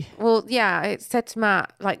shouty. Well, yeah, it said to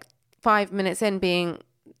Matt 5 minutes in,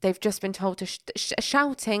 they've just been told to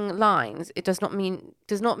shouting lines. It does not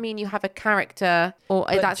mean you have a character, or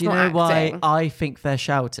that's not acting. Do you know why I think they're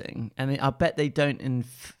shouting? And I bet they don't in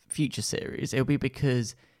future series. It'll be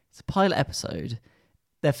because it's a pilot episode.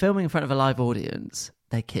 They're filming in front of a live audience.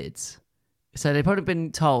 They're kids. So they've probably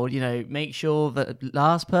been told, make sure that the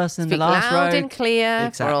last person in Speak the last loud row... and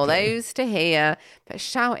clear for all Exactly. those to hear. But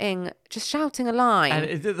just shouting a line.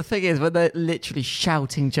 And the thing is, when they're literally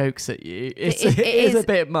shouting jokes at you, it is a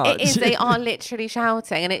bit much. It is. They are literally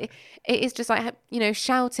shouting, and it is just like,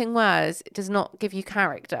 shouting words does not give you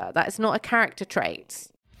character. That's not a character trait.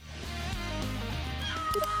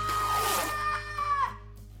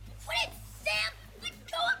 Quit, Sam! Let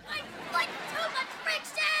go of my foot! Too much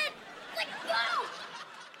friction! Let go!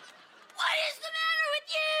 What is the matter with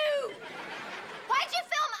you? Why'd you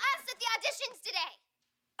film us at the auditions today?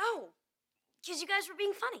 Oh, because you guys were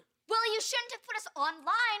being funny. Well, you shouldn't have put us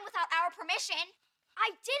online without our permission. I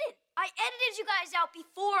didn't. I edited you guys out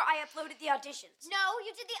before I uploaded the auditions. No,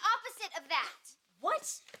 you did the opposite of that. What?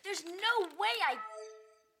 There's no way I...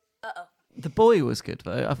 Uh-oh. The boy was good,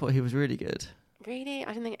 though. I thought he was really good. Really?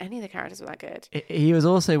 I didn't think any of the characters were that good. He was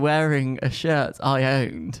also wearing a shirt I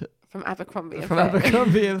owned From Abercrombie and from Fitch.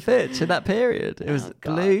 Abercrombie and Fitch in that period. It was Oh,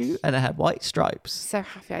 God. blue and it had white stripes. So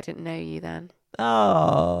happy I didn't know you then.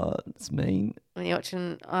 Oh, that's mean. When you're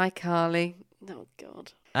watching iCarly. Oh,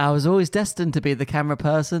 God. I was always destined to be the camera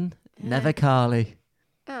person, never Carly.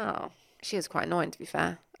 Oh, she was quite annoying, to be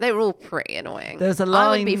fair. They were all pretty annoying. There's a I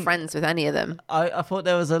wouldn't be line- friends with any of them. I thought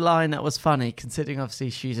there was a line that was funny, considering obviously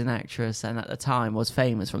she's an actress and at the time was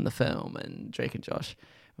famous from the film and Drake and Josh.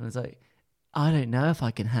 And I was like, I don't know if I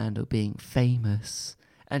can handle being famous.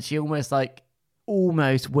 And she almost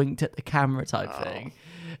winked at the camera type thing.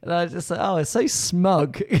 And I was just like, oh, it's so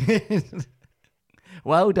smug.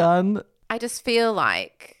 Well done. I just feel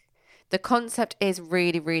like the concept is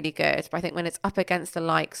really, really good. But I think when it's up against the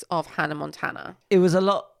likes of Hannah Montana, It was a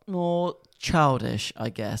lot more childish, I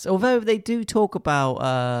guess. Although they do talk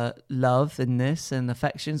about love in this and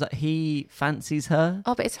affections, like he fancies her.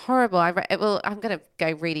 oh, but it's horrible. I'm going to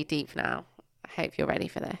go really deep now. I hope you're ready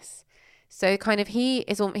for this. So kind of he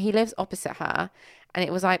lives opposite her, and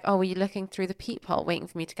it was like, oh, were you looking through the peephole waiting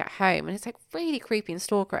for me to get home? And it's like really creepy and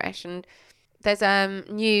stalkerish. And there's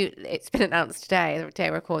it's been announced today, the day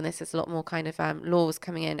we're recording this, there's a lot more kind of laws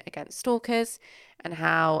coming in against stalkers, and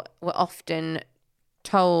how we're often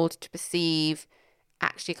told to perceive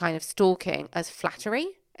actually kind of stalking as flattery,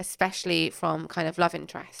 especially from kind of love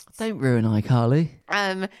interests. Don't ruin iCarly.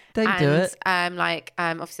 Don't do it.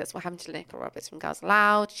 Obviously that's what happened to Nicola Roberts from Girls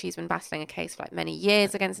Aloud. She's been battling a case for many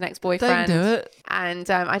years against an ex-boyfriend. Don't do it. And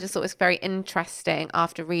I just thought it was very interesting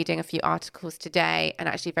after reading a few articles today, and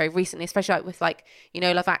actually very recently, especially with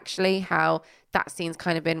Love Actually, how that scene's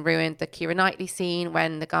kind of been ruined. The Keira Knightley scene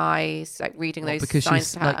when the guy's reading those Because signs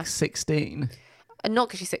she's to her. 16. And not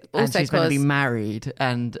because she's sick, And also she's going to be because married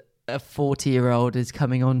and a 40-year-old is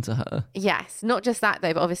coming on to her. yes, not just that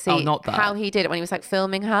though, but obviously not that. how he did it when he was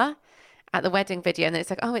filming her at the wedding video, and then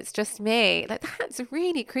it's like, oh, it's just me. Like, that's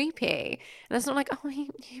really creepy. And it's not like, oh, he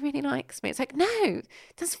really likes me. It's like, no,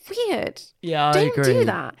 that's weird. Yeah, I Don't agree. do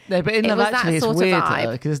that. No, but in It Love was that Actually, it's sort of weird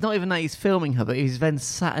vibe. because it's not even that he's filming her, but he's then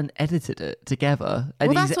sat and edited it together.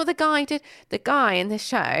 And Well, he's, that's what the guy did. The guy in this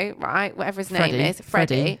show, right, whatever his Freddie. name is,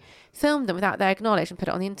 Freddie, filmed them without their acknowledge and put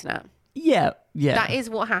it on the internet. yeah. That is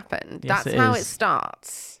what happened. Yes, That's it how is. it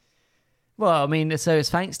starts. Well, I mean, so it's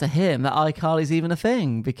thanks to him that iCarly's even a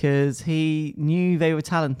thing because he knew they were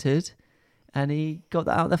talented and he got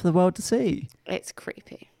that out there for the world to see. It's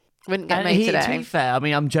creepy. Wouldn't get And made to today. be fair, I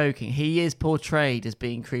mean, I'm joking. He is portrayed as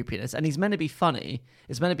being creepiness and he's meant to be funny.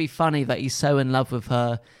 It's meant to be funny that he's so in love with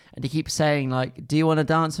her and he keeps saying, do you want to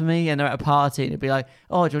dance with me? And they're at a party and he'd be like,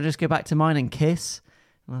 oh, do you want to just go back to mine and kiss?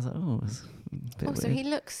 And I was like, oh, it's a bit Also, weird. he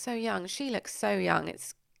looks so young. She looks so young.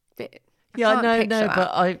 It's a bit... Yeah, can't no, picture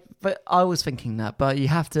that. but I was thinking that. But you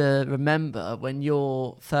have to remember when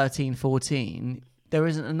you're 13, 14, there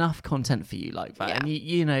isn't enough content for you like that. Yeah. And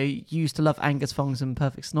you used to love Angus Thongs and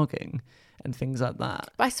Perfect Snogging and things like that.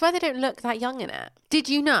 But I swear they don't look that young in it. Did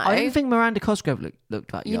you know? I don't think Miranda Cosgrove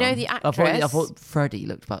looked that You young. know the I actress? thought Freddie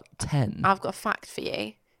looked about 10. I've got a fact for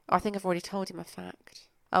you. I think I've already told him a fact.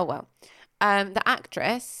 Oh, well. The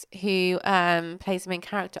actress who plays the main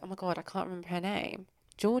character, oh my God, I can't remember her name.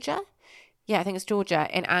 Georgia? Yeah, I think it's Georgia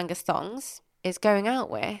in Angus Thongs, is going out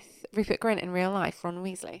with Rupert Grint in real life, Ron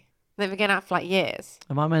Weasley. They've been going out for years.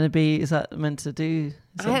 Am I meant to be, is that meant to do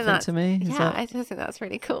I think something that's- to me? I just think that's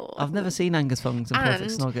really cool. I've never seen Angus Thongs and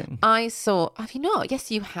Perfect Snogging. I saw, have you not? Yes,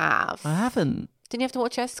 you have. I haven't. Didn't you have to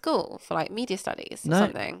watch her at school for media studies or No.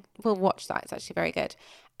 something? We'll watch that. It's actually very good.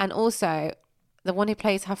 And also, the one who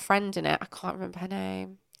plays her friend in it, I can't remember her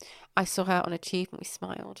name. I saw her on a tube and we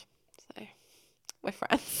smiled. So, we're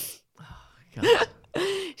friends. God.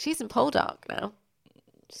 She's in Poldark now.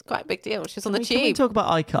 It's quite a big deal. She's on the Can we tube. talk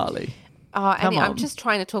about iCarly? Come I'm on. just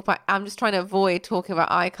trying to talk about. I'm just trying to avoid talking about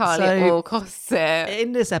iCarly So- at all costs. Here.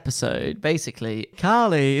 In this episode, basically,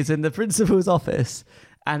 Carly is in the principal's office,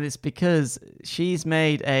 and it's because she's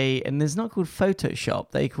made and it's not called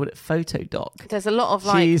Photoshop, they call it Photodoc. There's a lot of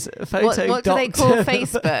like. She's What do they call Photodoctor.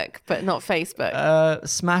 Facebook, but not Facebook?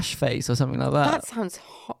 Smash Face or something like that. That sounds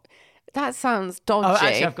hot. That sounds dodgy. Oh,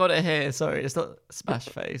 actually, I've got it here. Sorry, it's not Smash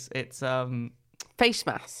Face. It's Face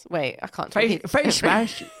smash. Wait, I can't. Face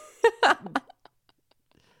Smash.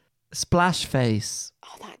 Splash Face.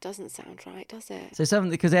 Oh, that doesn't sound right, does it? So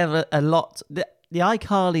something because they have a lot. The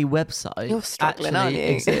iCarly website You're struggling, actually aren't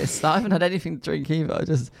you? exists. I haven't had anything to drink either.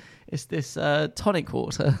 It's this tonic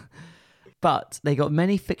water. But they got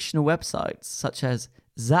many fictional websites such as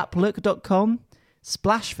Zaplook.com,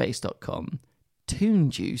 Splashface.com,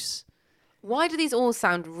 Toon Juice, Why do these all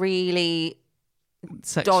sound really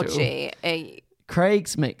sexual, dodgy?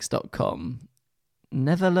 Craigsmix.com,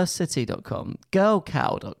 Neverlacity.com,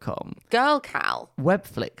 Girlcow.com, Girl Cal.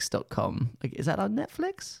 Webflix.com. Is that on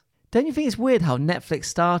Netflix? Don't you think it's weird how Netflix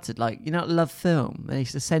started? Like, you know, Love Film. They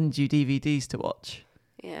used to send you DVDs to watch.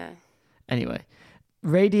 Yeah. Anyway,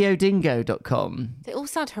 RadioDingo.com, They all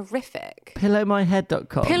sound horrific.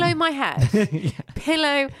 PillowMyHead.com, Pillow my head. Yeah.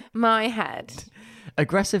 Pillow my head.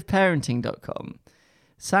 AggressiveParenting.com,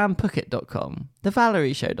 SamPuckett.com,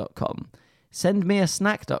 TheValerieShow.com,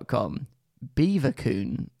 SendMeASnack.com,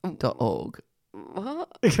 BeaverCoon.org.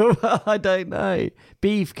 What? I don't know.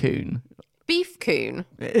 Beefcoon. Beef coon.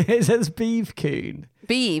 It says Beefcoon.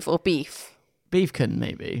 Beef or beef? Beefcoon,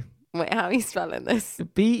 maybe. Wait, how are you spelling this?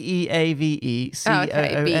 BeaveeCoon. Oh,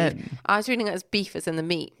 okay, beef. I was reading it as beef as in the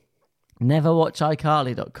meat.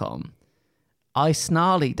 NeverWatchICarly.com,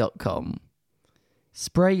 iSnarly.com,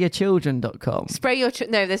 SprayYourChildren.com. Spray your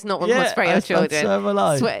no, there's not one called spray your children. I swear my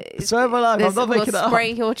life. Swear my life. I'm There's not called making it up.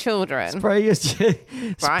 spray your children.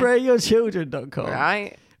 SprayYourChildren.com.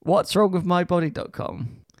 Right. What's wrong with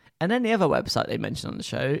mybody.com. And then the other website they mentioned on the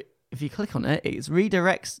show, if you click on it, it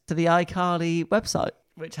redirects to the iCarly website,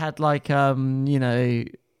 which had like, you know,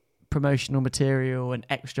 promotional material and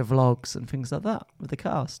extra vlogs and things like that with the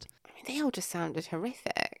cast. I mean, they all just sounded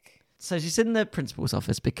horrific. So she's in the principal's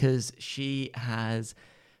office because she has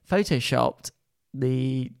photoshopped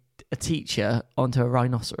a teacher onto a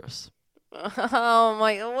rhinoceros. Oh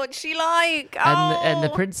my god, what's she like? And the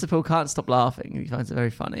principal can't stop laughing. He finds it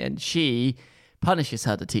very funny. And she punishes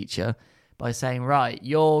her, the teacher, by saying, right,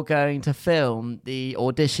 you're going to film the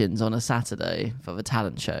auditions on a Saturday for the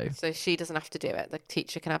talent show. So she doesn't have to do it. The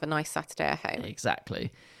teacher can have a nice Saturday at home.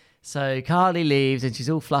 Exactly. So Carly leaves and she's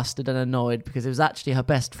all flustered and annoyed because it was actually her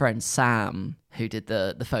best friend, Sam, who did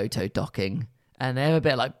the photo docking. And they have a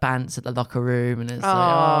bit of like bants at the locker room. And it's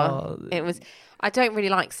It was... I don't really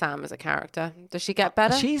like Sam as a character. Does she get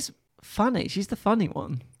better? She's funny. She's the funny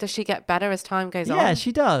one. Does she get better as time goes on? Yeah,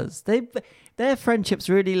 she does. Their friendship's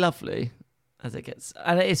really lovely as it gets.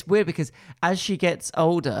 And it's weird because as she gets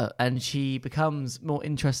older and she becomes more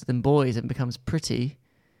interested in boys and becomes pretty,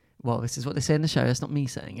 well, this is what they say in the show. That's not me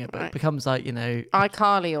saying it, but it becomes like, you know...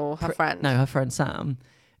 iCarly or her friend? No, her friend Sam.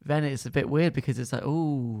 Then it's a bit weird because it's like,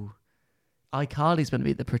 ooh, iCarly's going to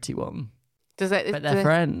be the pretty one. But they're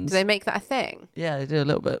friends. Do they make that a thing? Yeah, they do a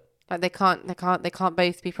little bit. Like they can't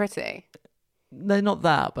both be pretty. No, not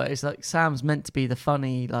that, but it's like Sam's meant to be the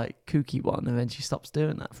funny, like kooky one, and then she stops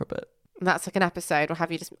doing that for a bit. And that's like an episode, or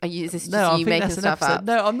have you just? Is this just No, I you think making that's an stuff episode. up?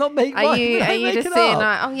 No, I'm not making. Are you making just it saying up.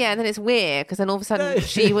 like, oh yeah, and then it's weird because then all of a sudden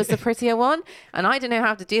she was the prettier one, and I didn't know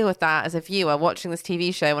how to deal with that as a viewer watching this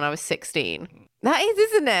TV show when I was 16. That is,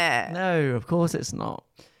 isn't it? No, of course it's not.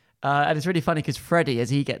 And it's really funny because Freddie,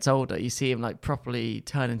 as he gets older, you see him like properly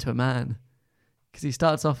turn into a man. Because he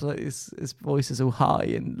starts off like his voice is all high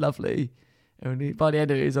and lovely. And by the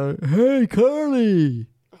end of it, he's like, hey, Carly.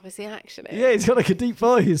 Oh, is he actually? Yeah, he's got like a deep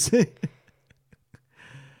voice.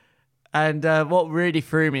 And what really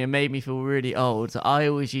threw me and made me feel really old, I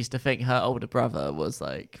always used to think her older brother was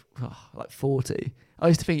like 40. I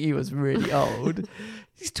used to think he was really old.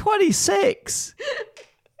 He's 26.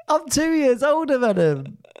 I'm 2 years older than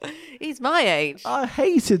him. He's my age. I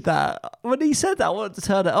hated that. When he said that, I wanted to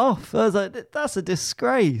turn it off. I was like, that's a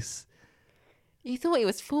disgrace. You thought he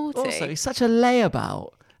was 40. Also, he's such a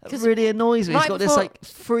layabout. It really annoys me. He's got this like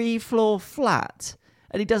 3-floor flat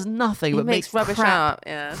and he does nothing but makes rubbish crap,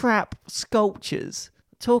 out. crap sculptures.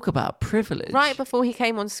 Talk about privilege. Right before he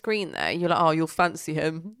came on screen there, you're like, oh, you'll fancy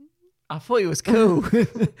him. I thought he was cool.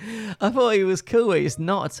 I thought he was cool. He's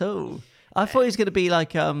not at all. I thought he was going to be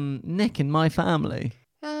like Nick in My Family.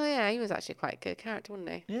 Oh, yeah, he was actually quite a good character, wasn't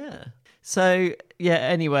he? Yeah. So, yeah,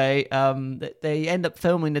 anyway, they end up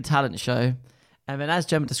filming the talent show. And then, as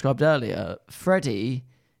Gemma described earlier, Freddie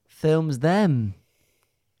films them.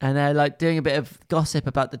 And they're like doing a bit of gossip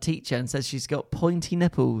about the teacher and says she's got pointy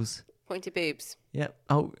nipples. Pointy boobs. Yep.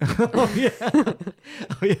 Oh, oh yeah.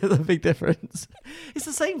 Oh yeah, the big difference. It's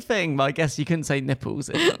the same thing, but I guess you couldn't say nipples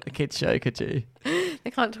in a kids show, could you?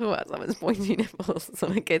 They can't talk about someone's pointy nipples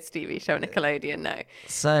on a kids' TV show, Nickelodeon, no.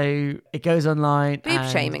 So it goes online. Boob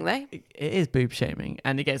and shaming, though. It is boob shaming.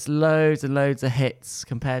 And it gets loads and loads of hits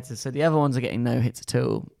compared to... So the other ones are getting no hits at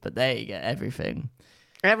all, but they get everything.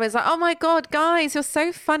 Everyone's like, oh my God, guys, you're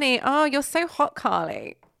so funny. Oh, you're so hot,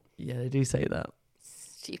 Carly. Yeah, they do say that.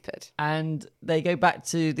 Stupid. And they go back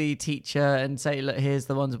to the teacher and say, look, here's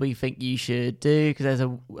the ones we think you should do. Because there's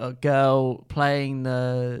a girl playing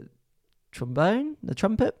the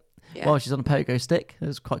trumpet, while she's on a pogo stick. It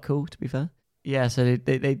was quite cool, to be fair. Yeah, so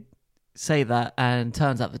they say that, and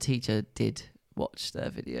turns out the teacher did watch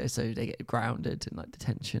their video. So they get grounded in like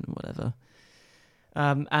detention and whatever.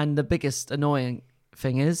 And the biggest annoying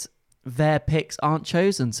thing is their picks aren't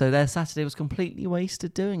chosen. So their Saturday was completely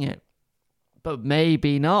wasted doing it. But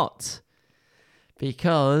maybe not,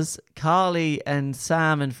 because Carly and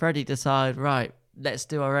Sam and Freddie decide, right, let's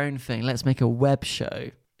do our own thing. Let's make a web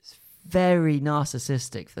show. It's very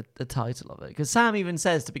narcissistic, the title of it. Because Sam even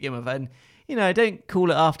says to begin with, and, you know, don't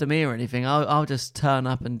call it after me or anything. I'll just turn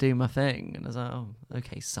up and do my thing. And I was like, oh,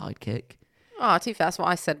 okay, sidekick. Oh, to be fair, that's what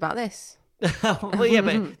I said about this. Well, yeah,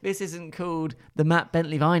 but this isn't called the Matt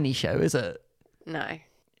Bentley-Viney show, is it? No.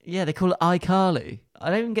 Yeah, they call it iCarly. I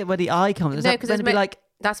don't even get where the I comes. No, because that's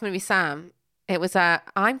going to be Sam. It was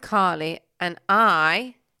I'm Carly and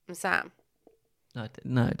I am Sam. No,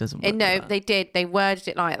 it doesn't work. No, like that. they did. They worded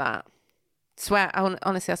it like that. Swear,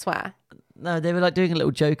 honestly, I swear. No, they were like doing a little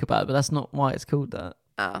joke about it, but that's not why it's called that.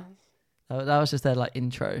 Oh. That was just their like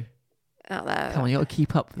intro. Out there. Come on, you got to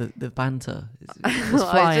keep up the banter. It's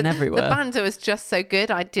flying everywhere. The banter was just so good,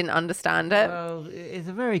 I didn't understand it. Well, it's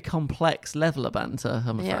a very complex level of banter,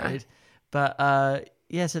 I'm afraid. But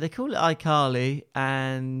so they call it iCarly,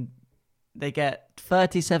 and they get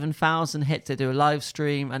 37,000 hits. They do a live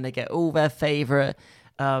stream, and they get all their favourite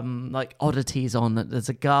like oddities on. There's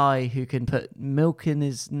a guy who can put milk in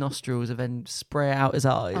his nostrils and then spray out his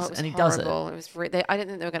eyes, and he does it. It was I didn't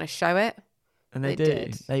think they were going to show it. And they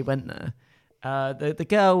did. They went there. The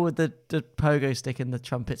girl with the pogo stick and the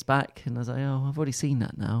trumpet's back, and I was like, oh, I've already seen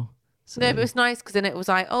that now. So... No, but it was nice because then it was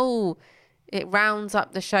like, oh, it rounds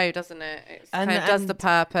up the show, doesn't it? It kind of does the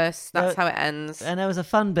purpose. That's how it ends. And there was a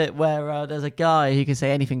fun bit where there's a guy who can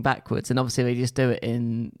say anything backwards, and obviously they just do it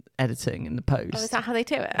in editing in the post. Oh, is that how they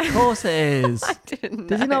do it? Of course it is. I didn't know.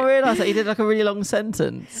 Did you not realise that he did like a really long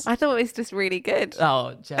sentence? I thought it was just really good.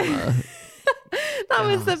 Oh, Gemma. That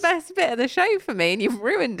was the best bit of the show for me, and you've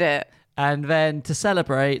ruined it. And then to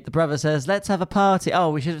celebrate, the brother says, let's have a party.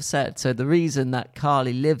 Oh, we should have said. So the reason that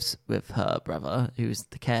Carly lives with her brother, who's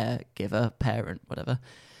the caregiver, parent, whatever,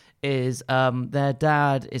 is their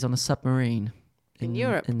dad is on a submarine in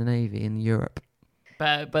Europe. In the Navy, in Europe.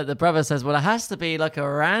 But the brother says, well, it has to be like a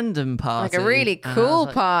random party. Like a really cool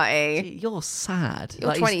party. You're sad.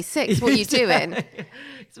 You're 26. What are you doing?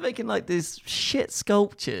 He's making like these shit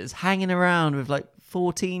sculptures hanging around with like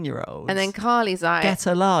 14-year-olds. And then Carly's like, get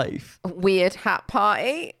a life. Weird hat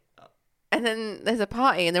party. And then there's a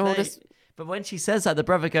party and they're all just... But when she says that, the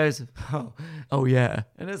brother goes, oh yeah.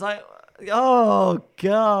 And it's like, oh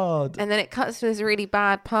God. And then it cuts to this really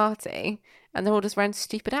bad party and they're all just wearing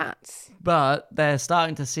stupid hats. But they're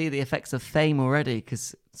starting to see the effects of fame already,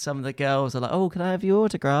 because some of the girls are like, oh, can I have your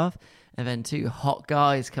autograph? And then two hot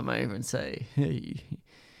guys come over and say, hey,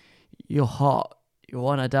 you're hot. You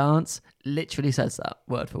want to dance? Literally says that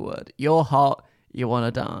word for word. You're hot. You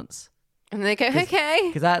want to dance. And they go, okay.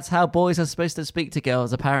 Because that's how boys are supposed to speak to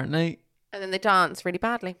girls, apparently. And then they dance really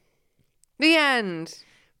badly. The end.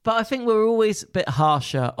 But I think we're always a bit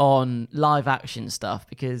harsher on live action stuff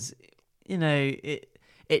because, you know,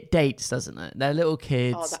 it dates, doesn't it? They're little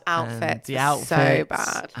kids. Oh, the outfits. The outfits so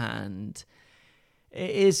bad. And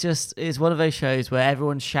it's one of those shows where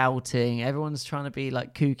everyone's shouting, everyone's trying to be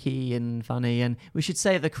like kooky and funny. And we should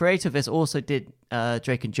say the creator of this also did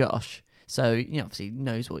Drake and Josh. So, you know, obviously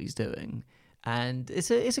knows what he's doing. And it's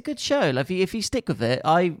a good show. Like, if you stick with it,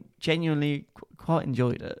 I genuinely quite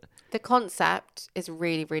enjoyed it. The concept is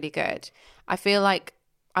really, really good. I feel like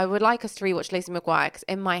I would like us to rewatch Lizzie McGuire because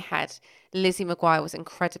in my head, Lizzie McGuire was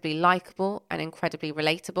incredibly likable and incredibly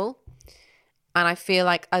relatable. And I feel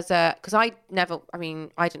like because I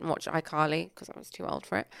didn't watch iCarly because I was too old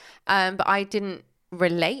for it. But I didn't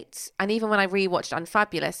relate. And even when I rewatched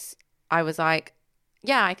Unfabulous, I was like,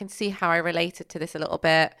 yeah, I can see how I related to this a little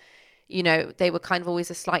bit. You know, they were kind of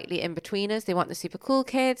always a slightly in-betweeners. They weren't the super cool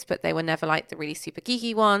kids, but they were never like the really super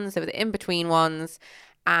geeky ones. They were the in-between ones.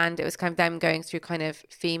 and it was kind of them going through kind of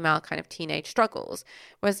female kind of teenage struggles.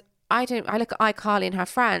 Whereas I look at iCarly and her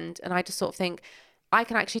friend, and I just sort of think, I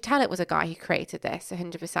can actually tell it was a guy who created this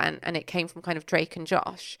 100%, and it came from kind of Drake and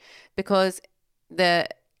Josh, because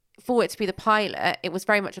for it to be the pilot, it was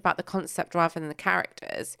very much about the concept rather than the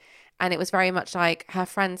characters. And it was very much like her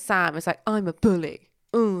friend Sam was like, I'm a bully.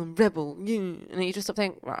 Oh, I'm rebel. And you just sort of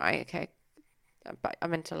think, right, okay, but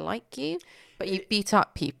I'm meant to like you, but you beat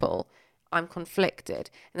up people. I'm conflicted.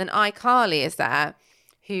 And then iCarly is there,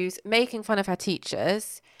 who's making fun of her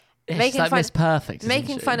teachers, making fun, Miss Perfect,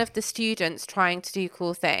 making fun of the students trying to do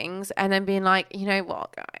cool things, and then being like, you know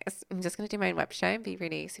what, guys, I'm just going to do my own web show and be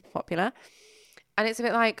really super popular. And it's a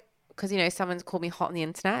bit like, because, you know, someone's called me hot on the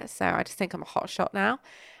internet, so I just think I'm a hot shot now.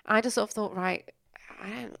 And I just sort of thought, right,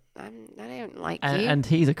 I don't like you. And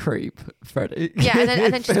he's a creep, Freddie. Yeah,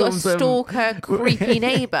 and then she's got a stalker, creepy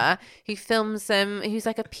neighbour who films them, who's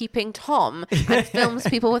like a peeping Tom, and films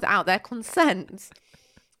people without their consent.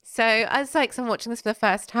 So as like someone watching this for the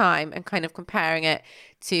first time and kind of comparing it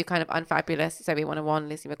to kind of Unfabulous, Zoe 101,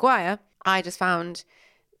 Lizzie McGuire, I just found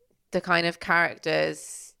the kind of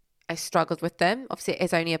characters, I struggled with them. Obviously, it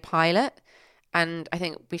is only a pilot, and I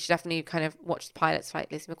think we should definitely kind of watch the pilots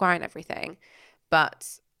like Lizzie McGuire and everything.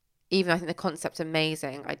 But even though I think the concept's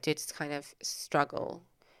amazing, I did kind of struggle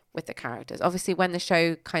with the characters. Obviously, when the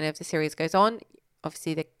show kind of, the series goes on,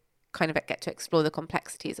 obviously they kind of get to explore the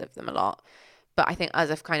complexities of them a lot. But I think as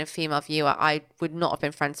a kind of female viewer, I would not have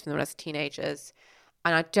been friends with them as teenagers.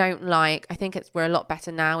 And I think we're a lot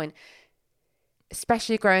better now, in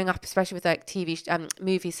especially growing up, especially with like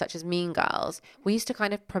movies such as Mean Girls, we used to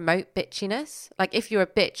kind of promote bitchiness. Like, if you're a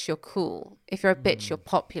bitch, you're cool. If you're a bitch, you're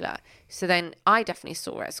popular. So then I definitely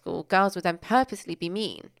saw at school, girls would then purposely be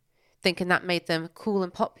mean, thinking that made them cool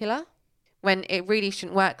and popular, when it really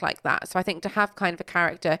shouldn't work like that. So I think to have kind of a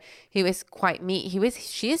character who is quite mean,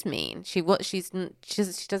 she is mean. She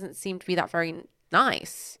doesn't seem to be that very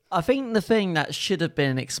nice. I think the thing that should have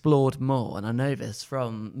been explored more, and I know this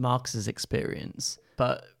from Marcus's experience,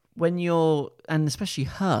 but when and especially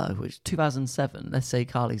her, which 2007, let's say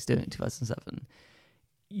Carly's doing it in 2007,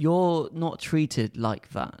 you're not treated like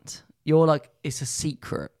that. You're like, it's a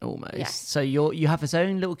secret almost. Yes. So you have this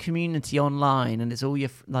own little community online, and it's all your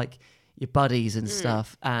buddies and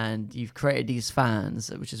stuff, and you've created these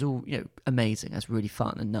fans, which is all, amazing. That's really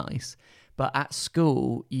fun and nice. But at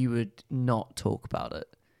school, you would not talk about it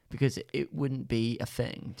because it wouldn't be a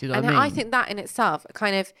thing. Do you know what I mean? And I think that in itself,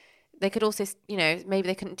 kind of, they could also, maybe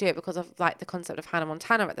they couldn't do it because of like the concept of Hannah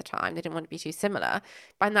Montana at the time. They didn't want to be too similar.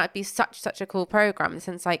 But that'd be such a cool program, in the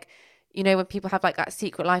sense like, when people have like that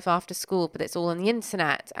secret life after school, but it's all on the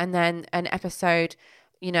internet, and then an episode,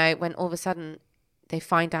 when all of a sudden they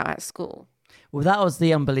find out at school. Well, that was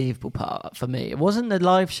the unbelievable part for me. It wasn't the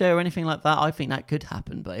live show or anything like that. I think that could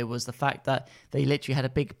happen, but it was the fact that they literally had a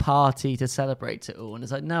big party to celebrate it all. And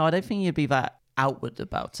it's like, no, I don't think you'd be that outward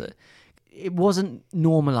about it. It wasn't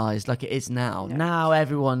normalized like it is now. No. Now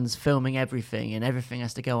everyone's filming everything, and everything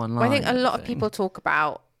has to go online. Well, I think a lot of people talk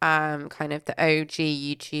about kind of the OG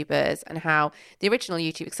YouTubers and how the original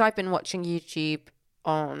YouTube, because I've been watching YouTube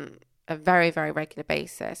on a very, very regular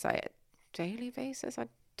basis, daily basis, I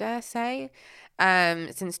dare say,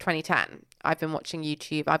 since 2010. I've been watching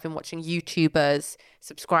YouTube. I've been watching YouTubers,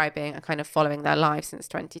 subscribing and kind of following their lives since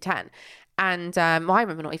 2010. And I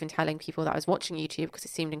remember not even telling people that I was watching YouTube because it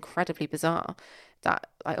seemed incredibly bizarre. That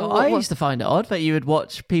I used to find it odd that you would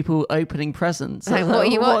watch people opening presents. Like, what are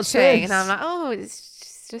you watching? And I'm like, oh,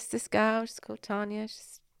 it's just this girl. She's called Tanya.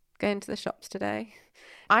 She's going to the shops today.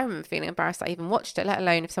 I remember feeling embarrassed that I even watched it, let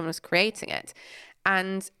alone if someone was creating it.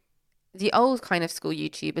 And the old kind of school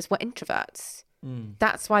YouTubers were introverts.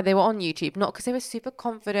 That's why they were on YouTube, not because they were super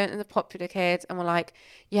confident and the popular kids and were like,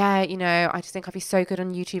 yeah, I just think I'd be so good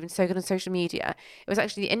on YouTube and so good on social media. It was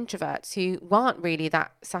actually the introverts who weren't really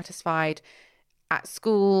that satisfied at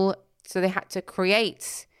school, so they had to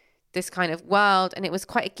create this kind of world, and it was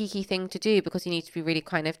quite a geeky thing to do because you need to be really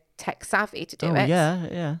kind of tech savvy to do it.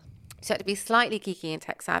 Yeah. So to be slightly geeky and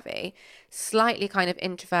tech savvy, slightly kind of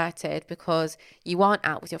introverted because you aren't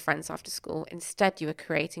out with your friends after school. Instead, you are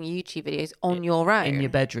creating YouTube videos on your own. In your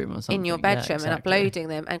bedroom or something. In your bedroom, and uploading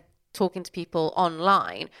them and talking to people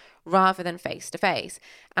online rather than face to face.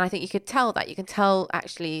 And I think you could tell that. You can tell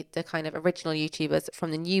actually the kind of original YouTubers from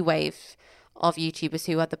the new wave of YouTubers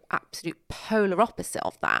who are the absolute polar opposite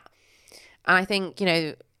of that. And I think,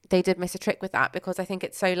 they did miss a trick with that, because I think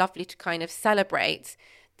it's so lovely to kind of celebrate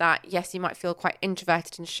that, yes, you might feel quite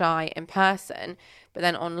introverted and shy in person, but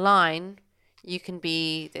then online you can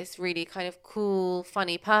be this really kind of cool,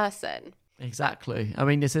 funny person. Exactly. I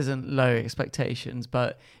mean, this isn't low expectations,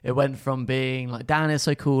 but it went from being like Dan is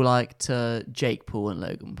so cool, like, to Jake Paul and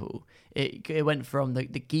Logan Paul. It went from the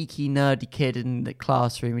geeky, nerdy kid in the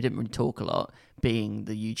classroom who didn't really talk a lot, being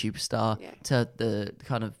the YouTube star, to the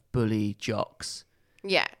kind of bully jocks.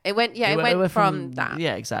 Yeah, it went from that.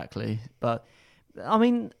 Yeah, exactly. But I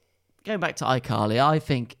mean, going back to iCarly, I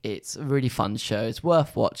think it's a really fun show. It's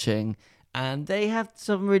worth watching, and they have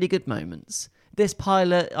some really good moments. This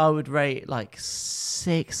pilot, I would rate like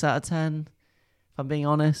 6 out of 10, if I'm being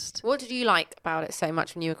honest. What did you like about it so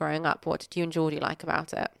much when you were growing up? What did you and Geordie like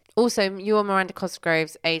about it? Also, you and Miranda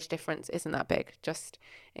Cosgrove's age difference isn't that big, just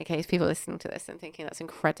in case people listening to this and thinking that's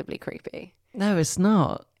incredibly creepy. No, it's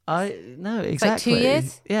not. No, exactly. It's like 2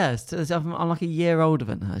 years? Yeah, I'm like a year older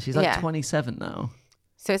than her. She's like 27 now.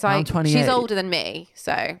 So it's I'm like, 28. she's older than me,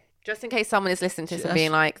 so... Just in case someone is listening to this and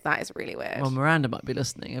being like, that is really weird. Well, Miranda might be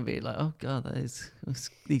listening and be like, oh, God,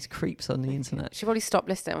 these creeps on the internet. She probably stopped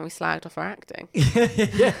listening when we slagged off her acting.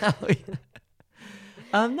 Yeah.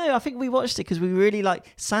 No, I think we watched it because we really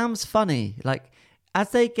like... Sam's funny. Like,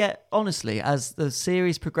 as the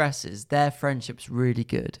series progresses, their friendship's really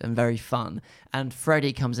good and very fun. And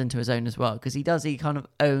Freddie comes into his own as well because he kind of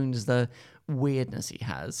owns the weirdness he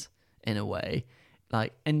has in a way.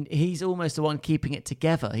 Like, and he's almost the one keeping it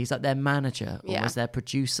together. He's like their manager, almost their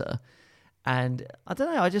producer. And I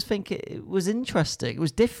don't know, I just think it was interesting. It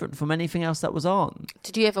was different from anything else that was on.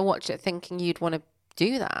 Did you ever watch it thinking you'd want to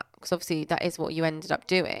do that? Because obviously that is what you ended up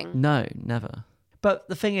doing. No, never. But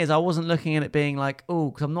the thing is, I wasn't looking at it being like,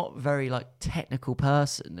 oh, because I'm not a very like technical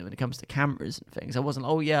person when it comes to cameras and things. I wasn't,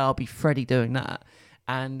 oh yeah, I'll be Freddie doing that.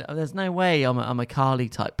 And there's no way I'm a Carly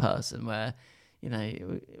type person where... You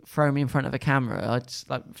know, throw me in front of a camera, I just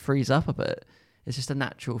like freeze up a bit. It's just a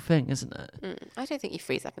natural thing, isn't it? I don't think you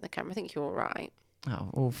freeze up in the camera. I think you're all right. Oh,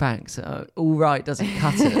 well, thanks. All right doesn't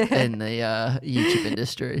cut it in the YouTube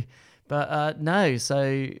industry. But no,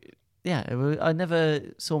 so yeah, I never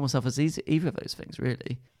saw myself as either of those things,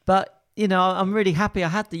 really. But, you know, I'm really happy I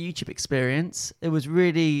had the YouTube experience. It was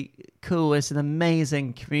really cool. It's an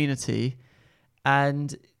amazing community.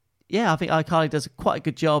 And... yeah, I think iCarly does quite a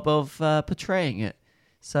good job of portraying it.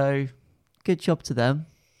 So, good job to them.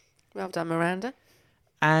 Well done, Miranda.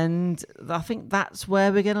 And I think that's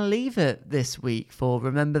where we're going to leave it this week for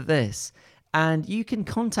Remember This. And you can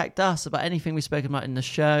contact us about anything we've spoken about in the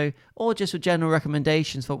show, or just with general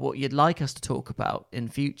recommendations for what you'd like us to talk about in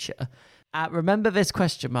future at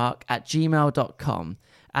rememberthis@gmail.com.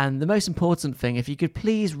 And the most important thing, if you could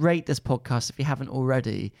please rate this podcast if you haven't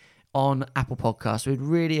already, on Apple Podcasts. We'd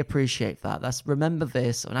really appreciate that. That's Remember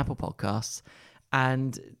This on Apple Podcasts.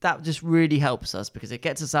 And that just really helps us because it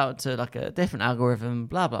gets us out to like a different algorithm,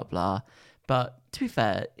 blah, blah, blah. But to be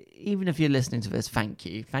fair, even if you're listening to this, thank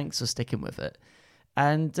you. Thanks for sticking with it.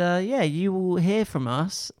 And you will hear from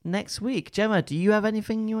us next week. Gemma, do you have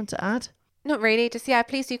anything you want to add? Not really. Just,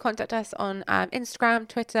 please do contact us on Instagram,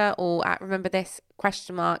 Twitter, or at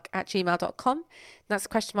rememberthis@gmail.com. That's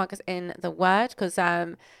question mark as in the word, because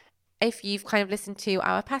if you've kind of listened to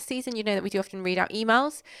our past season, you know that we do often read out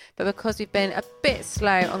emails, but because we've been a bit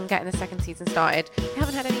slow on getting the second season started, we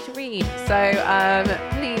haven't had any to read. So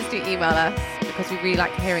please do email us because we really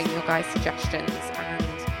like hearing your guys' suggestions and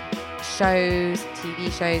shows,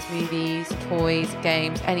 TV shows, movies, toys,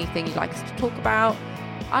 games, anything you'd like us to talk about.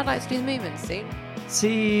 I'd like to do the movements soon.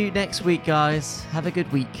 See you next week, guys. Have a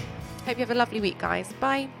good week. Hope you have a lovely week, guys.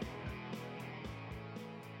 Bye.